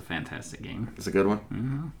 which is a fantastic game. It's a good one?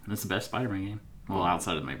 Mm-hmm. It's the best Spider-Man game. Well,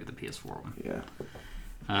 outside of maybe the PS4 one. Yeah.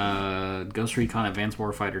 Ghost Recon Advanced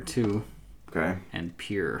Warfighter 2 Okay. and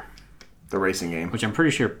Pure, The racing game. which I'm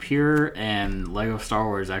pretty sure Pure and Lego Star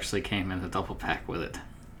Wars actually came in the double pack with it.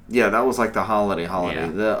 Yeah, that was like the holiday. Yeah.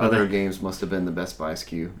 The But other they- games must have been the Best Buy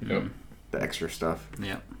SKU. Yep. The extra stuff.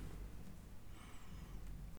 Yep.